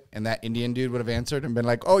legit and that Indian dude would have answered and been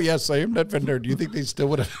like, oh, yes, I am that vendor, do you think they still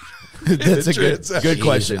would have? That's a good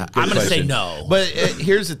question. I'm going to say no. But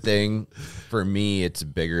here's the thing. For me, it's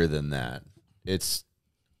bigger than that. It's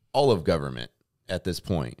all of government at this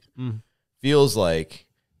point. Feels like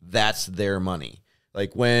that's their money.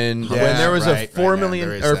 Like when there was a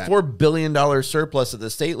 $4 billion surplus at the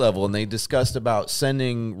state level, and they discussed about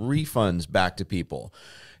sending refunds back to people.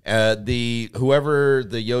 Whoever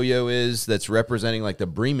the yo-yo is that's representing like the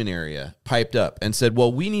Bremen area piped up and said,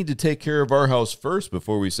 well, we need to take care of our house first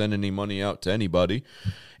before we send any money out to anybody.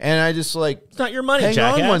 And I just like, it's not your money, hang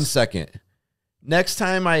jackass. on one second. Next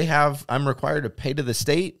time I'm required to pay to the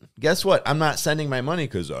state, guess what? I'm not sending my money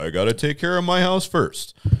because I got to take care of my house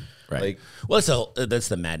first. Right. Like, well, that's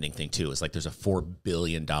the maddening thing too. Is like there's a $4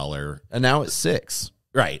 billion, and now it's 6.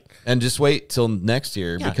 Right. And just wait till next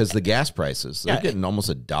year because the gas prices, they're Yeah. getting almost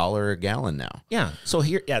 $1 a gallon now. Yeah. So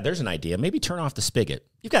here, there's an idea. Maybe turn off the spigot.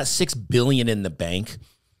 You've got $6 billion in the bank.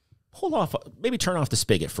 Hold off. Maybe turn off the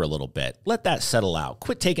spigot for a little bit. Let that settle out.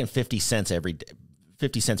 Quit taking 50 cents every day.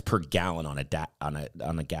 50 cents per gallon on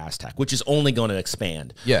a gas tax, which is only going to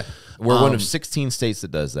expand. Yeah. We're one of 16 states that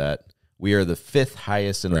does that. We are the 5th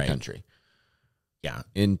highest in the country. Yeah.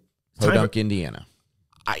 In Podunk, Indiana.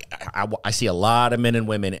 I see a lot of men and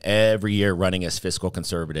women every year running as fiscal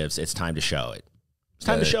conservatives. It's time to show it. It's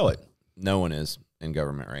time to show it. No one is in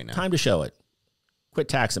government right now. Time to show it. Quit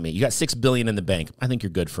taxing me. You got $6 billion in the bank. I think you're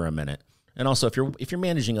good for a minute. And also, if you're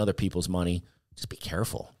managing other people's money, just be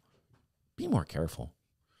careful. Be more careful.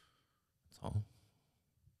 That's all.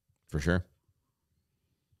 For sure.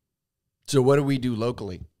 So what do we do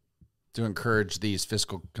locally to encourage these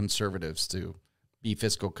fiscal conservatives to be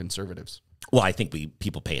fiscal conservatives? Well, I think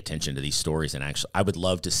people pay attention to these stories, and actually, I would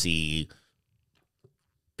love to see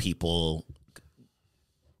people.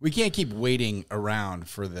 We can't keep waiting around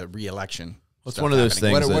for the re-election. It's one of those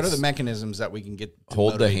things. What are the mechanisms that we can get to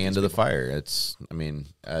hold the motivate hand these to the people? fire? It's, I mean,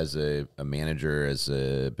 as a manager, as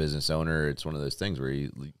a business owner, it's one of those things where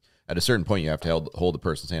you, at a certain point, you have to hold the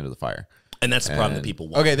person's hand to the fire. And that's the problem that people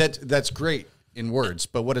want. Okay, that's great in words,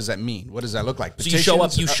 but what does that mean? What does that look like? So you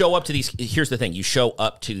show up to these. Here's the thing: you show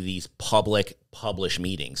up to these published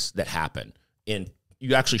meetings that happen, and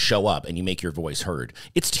you actually show up and you make your voice heard.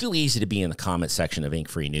 It's too easy to be in the comment section of Ink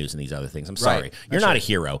Free News and these other things. I'm sorry, Right. you're not a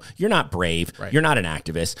hero. You're not brave. Right. You're not an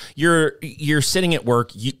activist. You're sitting at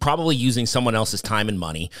work, probably using someone else's time and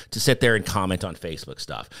money to sit there and comment on Facebook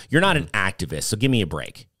stuff. You're not an activist, so give me a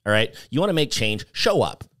break. All right, you want to make change? Show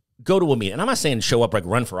up. Go to a meeting. And I'm not saying show up like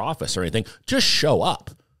run for office or anything. Just show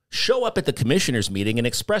up. Show up at the commissioners meeting and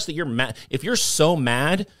express that you're mad. If you're so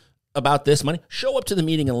mad about this money, show up to the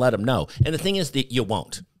meeting and let them know. And the thing is that you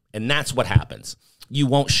won't. And that's what happens. You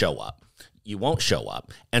won't show up. You won't show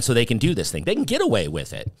up. And so they can do this thing. They can get away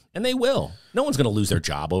with it. And they will. No one's going to lose their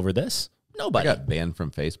job over this. Nobody. I got banned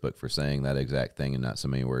from Facebook for saying that exact thing in not so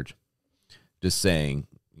many words. Just saying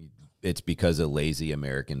it's because of lazy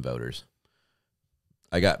American voters.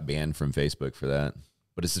 I got banned from Facebook for that.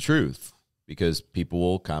 But it's the truth. Because people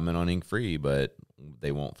will comment on Ink Free, but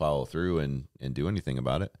they won't follow through and do anything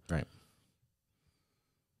about it. Right.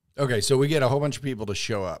 Okay, so we get a whole bunch of people to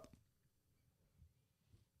show up.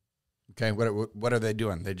 Okay, what are they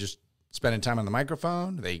doing? They just spending time on the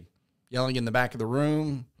microphone? Are they yelling in the back of the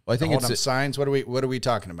room? Well, I think holding it's up signs. What are we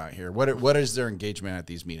talking about here? What is their engagement at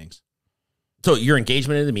these meetings? So your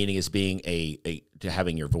engagement in the meeting is being to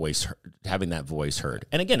having your voice, having that voice heard.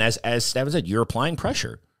 And again, as Stephen said, you're applying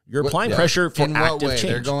pressure. You're applying pressure for in what active way?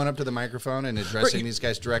 change. They're going up to the microphone and addressing these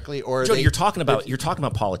guys directly, or Joe, you're talking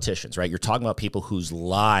about politicians, right? You're talking about people whose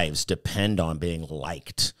lives depend on being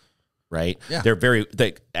liked, right? Yeah.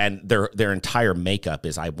 And their entire makeup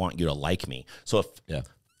is I want you to like me. So if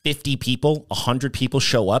 50 people, 100 people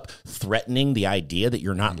show up threatening the idea that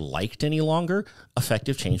you're not liked any longer,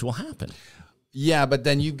 effective change will happen. Yeah, but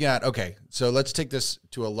then you've got, okay, so let's take this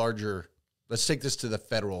to the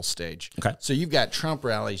federal stage. Okay. So you've got Trump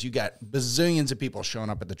rallies. You've got bazillions of people showing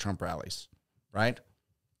up at the Trump rallies, right?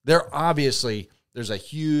 There's a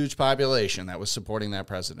huge population that was supporting that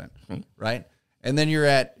president, right? And then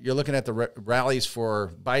you're looking at the rallies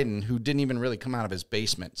for Biden, who didn't even really come out of his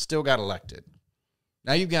basement, still got elected.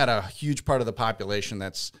 Now you've got a huge part of the population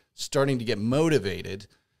that's starting to get motivated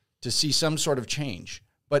to see some sort of change.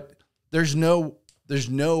 But there's no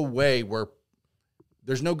way where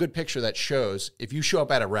there's no good picture that shows if you show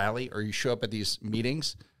up at a rally or you show up at these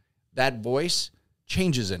meetings, that voice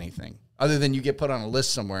changes anything other than you get put on a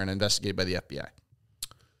list somewhere and investigated by the FBI.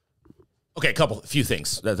 Okay, a few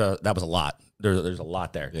things. That was a lot. There's a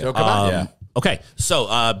lot there. So come on. Okay,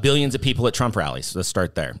 so billions of people at Trump rallies. Let's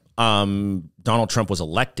start there. Donald Trump was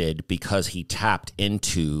elected because he tapped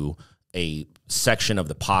into a section of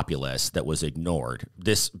the populace that was ignored.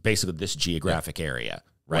 This geographic area,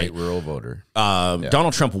 right? White rural voter.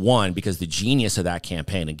 Donald Trump won because the genius of that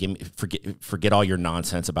campaign, and forget all your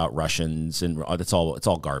nonsense about Russians and it's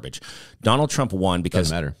all garbage. Donald Trump won because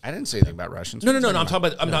Doesn't matter. I didn't say anything about Russians. No. I'm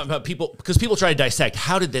talking about people because people try to dissect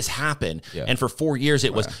how did this happen, and for 4 years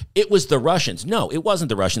it was the Russians. No, it wasn't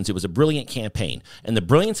the Russians. It was a brilliant campaign, and the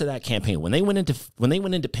brilliance of that campaign when they went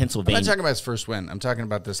into Pennsylvania. I'm not talking about his first win. I'm talking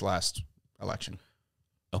about this last election.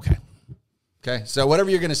 Okay. Okay. So whatever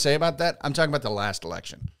you're going to say about that, I'm talking about the last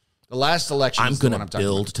election. The last election. I'm is the going one to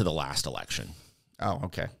build to the last election. Oh,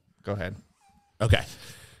 okay. Go ahead. Okay.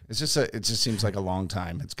 It just seems like a long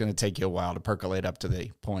time. It's going to take you a while to percolate up to the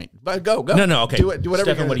point. But go. No. Okay. Do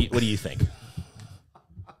whatever. Stephen, what do you think?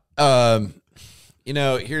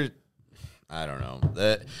 I don't know.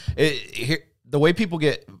 The way people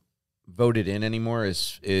get voted in anymore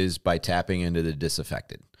is by tapping into the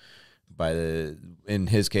disaffected. In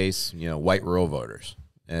his case, white rural voters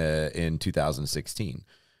in 2016.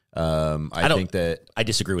 I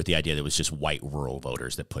disagree with the idea that it was just white rural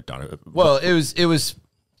voters that put on it. Well, it was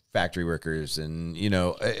factory workers, and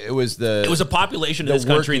it was a population in this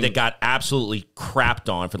country that got absolutely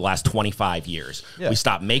crapped on for the last 25 years. Yeah. We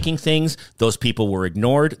stopped making things. Those people were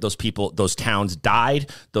ignored. Those towns died.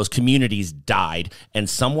 Those communities died. And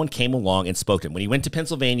someone came along and spoke to him. When he went to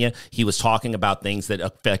Pennsylvania, he was talking about things that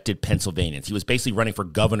affected Pennsylvanians. He was basically running for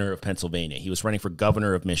governor of Pennsylvania. He was running for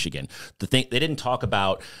governor of Michigan. They didn't talk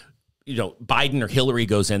about, Biden or Hillary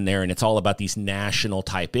goes in there and it's all about these national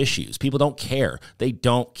type issues. People don't care. They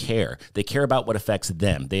don't care. They care about what affects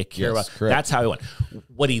them. They care about, correct. That's how he went.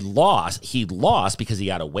 What he lost because he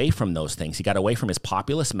got away from those things. He got away from his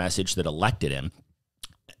populist message that elected him.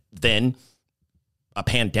 Then a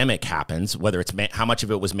pandemic happens, whether it's how much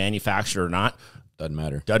of it was manufactured or not.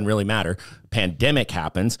 Doesn't really matter. Pandemic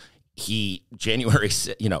happens. January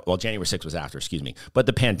 6th was after, but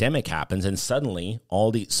the pandemic happens and suddenly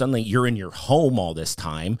you're in your home all this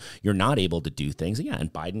time. You're not able to do things. Yeah.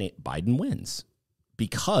 And Biden wins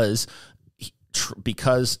because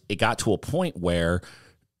it got to a point where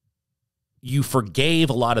you forgave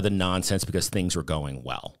a lot of the nonsense because things were going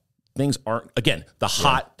well. Things aren't, again, the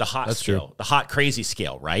hot scale, true. The hot crazy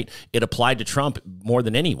scale, right? It applied to Trump more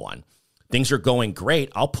than anyone. Things are going great.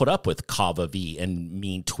 I'll put up with Kava V and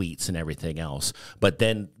mean tweets and everything else. But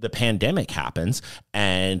then the pandemic happens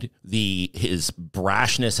and his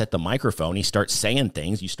brashness at the microphone, he starts saying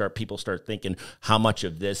things. People start thinking how much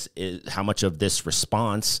of this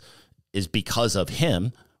response is because of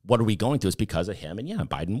him. What are we going through? It's because of him. And yeah,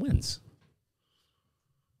 Biden wins.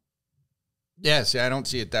 Yeah, see, I don't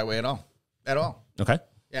see it that way at all. At all. Okay.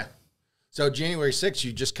 Yeah. So January 6th,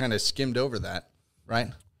 you just kind of skimmed over that, right?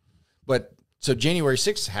 But so January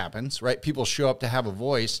 6th happens, right? People show up to have a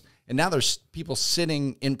voice, and now there's people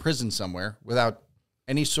sitting in prison somewhere without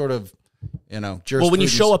any sort of, jurisprudence. Well, when you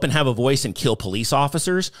show up and have a voice and kill police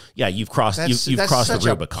officers, yeah, you've crossed the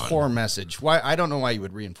Rubicon. A poor message. Why? I don't know why you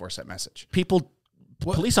would reinforce that message.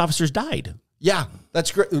 Police officers died. Yeah,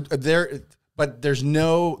 that's great. But there's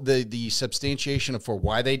no the substantiation for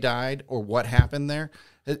why they died or what happened there.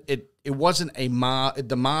 It wasn't a mob.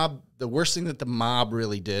 The worst thing that the mob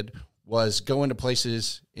really did was go into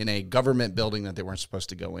places in a government building that they weren't supposed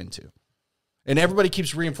to go into. And everybody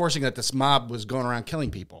keeps reinforcing that this mob was going around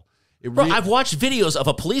killing people. I've watched videos of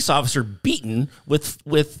a police officer beaten with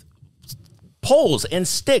poles and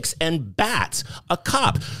sticks and bats, a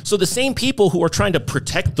cop. So the same people who are trying to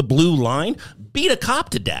protect the blue line beat a cop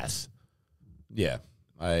to death. Yeah.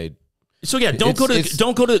 So yeah, don't go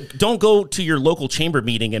to your local chamber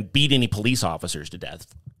meeting and beat any police officers to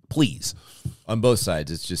death, please. On both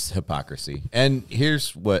sides, it's just hypocrisy. And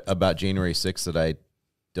here's what about January 6th that I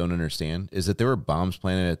don't understand is that there were bombs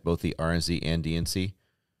planted at both the RNC and DNC,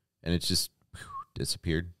 and it just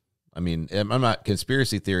disappeared. I mean, I'm not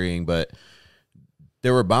conspiracy theorying, but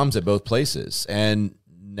there were bombs at both places, and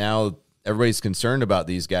now everybody's concerned about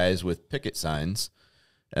these guys with picket signs,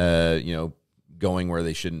 going where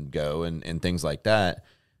they shouldn't go and things like that.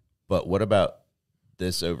 But what about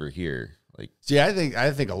this over here? See, I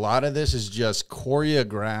think a lot of this is just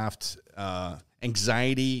choreographed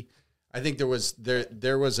anxiety. I think there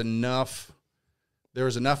was enough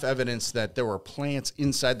evidence that there were plants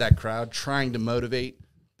inside that crowd trying to motivate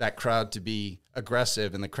that crowd to be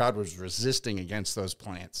aggressive, and the crowd was resisting against those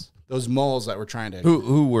plants. Those moles that were trying to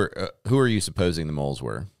who are you supposing the moles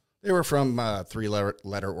were? They were from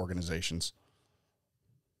 3-letter organizations.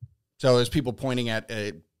 So there's people pointing at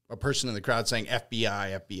a person in the crowd saying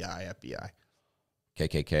FBI, FBI, FBI.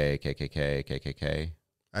 KKK, KKK, KKK.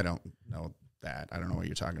 I don't know that. I don't know what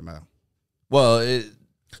you're talking about. Well,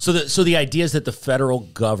 so the idea is that the federal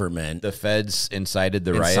government, the feds incited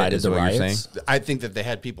the riot. Is what you're saying? I think that they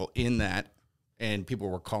had people in that, and people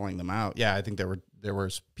were calling them out. Yeah, I think there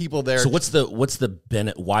was people there. So what's the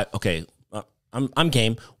Bennett? Why? Okay, I'm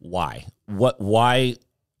game. Why? Why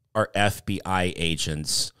are FBI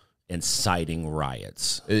agents inciting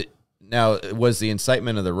riots? Now, was the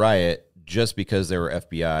incitement of the riot just because there were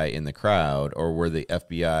FBI in the crowd, or were the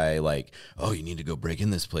FBI like, oh, you need to go break in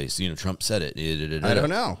this place? Trump said it. I don't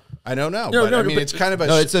know. It's kind of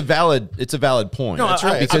it's a valid point. No, that's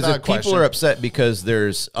right. Because if people are upset because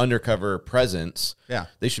there's undercover presence, yeah,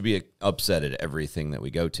 they should be upset at everything that we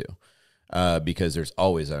go to. Because there's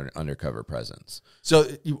always an undercover presence. So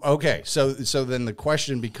then the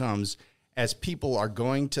question becomes, as people are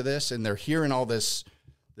going to this and they're hearing all this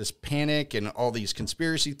this panic and all these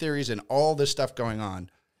conspiracy theories and all this stuff going on.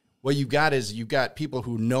 What you've got is you've got people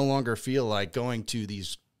who no longer feel like going to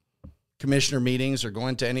these commissioner meetings or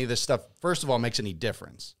going to any of this stuff, first of all, makes any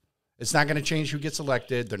difference. It's not going to change who gets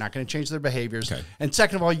elected. They're not going to change their behaviors. Okay. And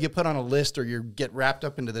second of all, you get put on a list or you get wrapped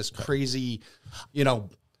up into this crazy,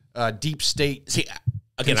 deep state. See,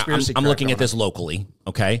 again, I'm looking at this locally,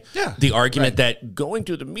 okay? Yeah. The argument that going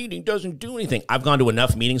to the meeting doesn't do anything. I've gone to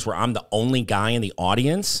enough meetings where I'm the only guy in the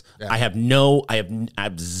audience. Yeah. I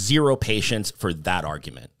have zero patience for that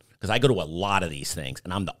argument because I go to a lot of these things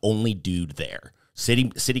and I'm the only dude there.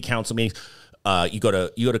 City council meetings, you go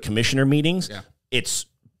to commissioner meetings. Yeah.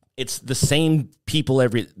 It's the same people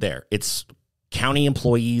there. It's county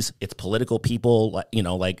employees. It's political people.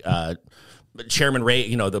 Chairman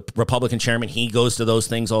Ray, the Republican chairman, he goes to those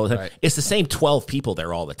things all the time. Right. It's the same 12 people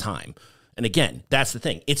there all the time. And again, that's the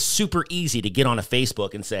thing. It's super easy to get on a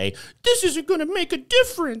Facebook and say, this isn't going to make a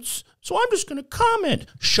difference, so I'm just going to comment.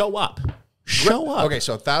 Show up. Okay,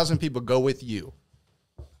 so 1,000 people go with you.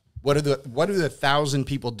 What do the 1,000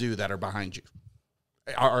 people do that are behind you?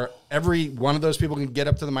 Are every one of those people can get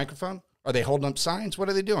up to the microphone? Are they holding up signs? What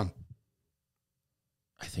are they doing?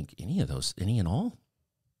 I think any and all.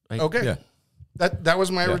 Okay. Yeah. That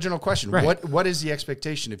was my original question. Right. What is the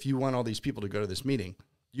expectation if you want all these people to go to this meeting?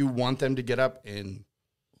 You want them to get up and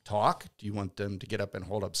talk? Do you want them to get up and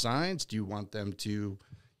hold up signs? Do you want them to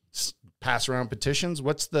pass around petitions?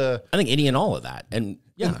 I think any and all of that. And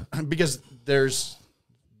yeah, because there's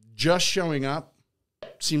just showing up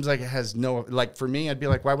seems like it has for me, I'd be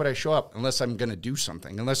like, why would I show up unless I'm going to do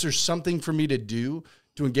something? Unless there's something for me to do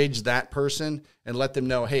to engage that person and let them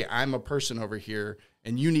know, hey, I'm a person over here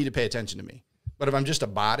and you need to pay attention to me. But if I'm just a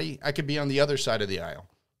body, I could be on the other side of the aisle.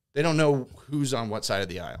 They don't know who's on what side of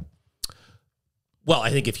the aisle. Well,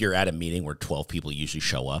 I think if you're at a meeting where 12 people usually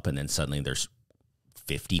show up and then suddenly there's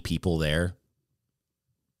 50 people there,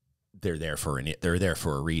 they're there for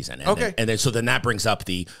a reason. And then that brings up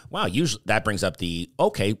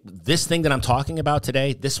okay, this thing that I'm talking about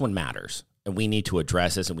today, this one matters. And we need to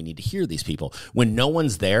address this and we need to hear these people. When no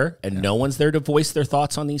one's there and no one's there to voice their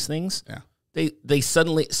thoughts on these things, they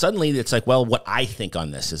suddenly it's like, well, what I think on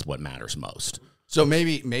this is what matters most. So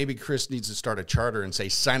maybe Chris needs to start a charter and say,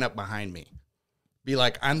 sign up behind me. Be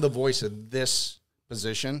like, I'm the voice of this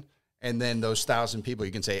position. And then those 1,000 people,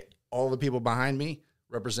 you can say, all the people behind me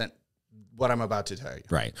represent what I'm about to tell you.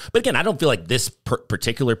 Right. But again, I don't feel like this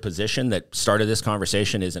particular position that started this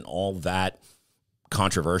conversation isn't all that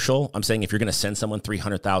controversial. I'm saying if you're going to send someone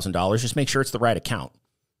 $300,000, just make sure it's the right account.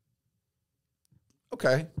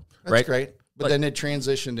 Okay. That's great. But then it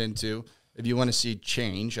transitioned into, if you want to see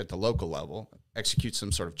change at the local level, execute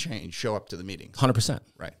some sort of change, show up to the meetings. 100%.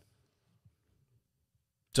 Right.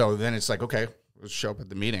 So then it's like, okay, let's show up at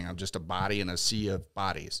the meeting. I'm just a body in a sea of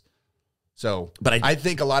bodies. So, but I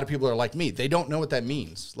think a lot of people are like me. They don't know what that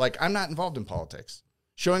means. Like, I'm not involved in politics.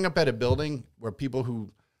 Showing up at a building where people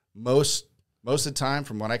who most of the time,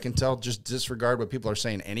 from what I can tell, just disregard what people are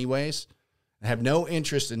saying anyways, and have no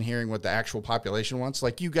interest in hearing what the actual population wants.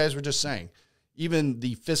 Like you guys were just saying, even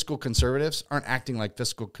the fiscal conservatives aren't acting like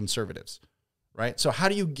fiscal conservatives, right? So how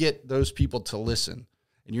do you get those people to listen?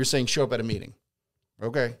 And you're saying show up at a meeting.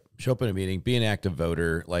 Okay. Show up at a meeting, be an active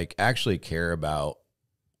voter, like actually care about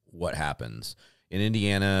what happens. In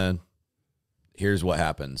Indiana, here's what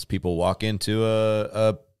happens. People walk into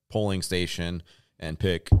a polling station and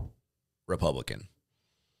pick Republican.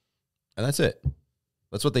 And that's it.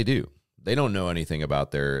 That's what they do. They don't know anything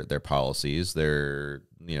about their policies, their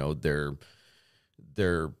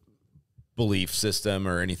belief system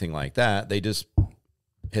or anything like that. They just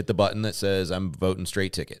hit the button that says I'm voting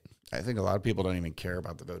straight ticket. I think a lot of people don't even care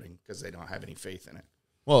about the voting because they don't have any faith in it.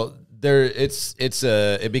 Well,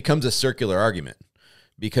 it becomes a circular argument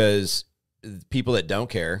because people that don't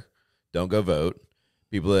care don't go vote.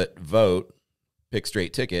 People that vote pick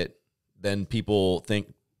straight ticket. Then people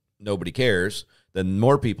think nobody cares. Then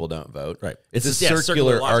more people don't vote. Right. It's a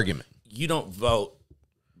circular argument. You don't vote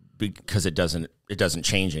because it doesn't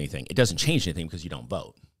change anything. It doesn't change anything because you don't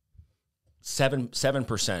vote.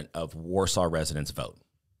 7% of Warsaw residents vote.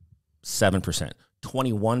 7%.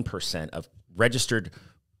 21% of registered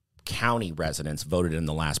county residents voted in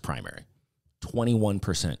the last primary.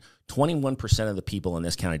 21%. 21% of the people in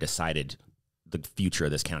this county decided the future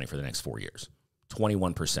of this county for the next 4 years.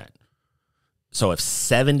 21%. So if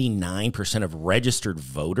 79% of registered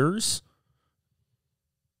voters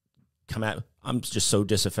come out, I'm just so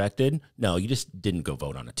disaffected. No, you just didn't go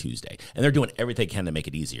vote on a Tuesday. And they're doing everything they can to make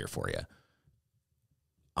it easier for you.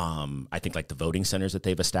 I think like the voting centers that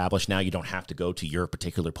they've established now, you don't have to go to your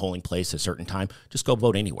particular polling place at a certain time. Just go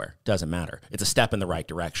vote anywhere. Doesn't matter. It's a step in the right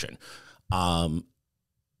direction.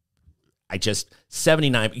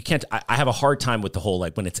 79, you can't, I have a hard time with the whole,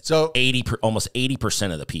 like when it's So- almost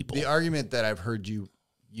 80% of the people. The argument that I've heard you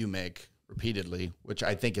make repeatedly, which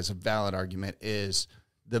I think is a valid argument, is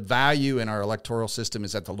the value in our electoral system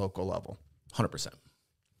is at the local level. 100%.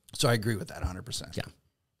 So I agree with that 100%. Yeah.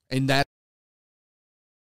 And that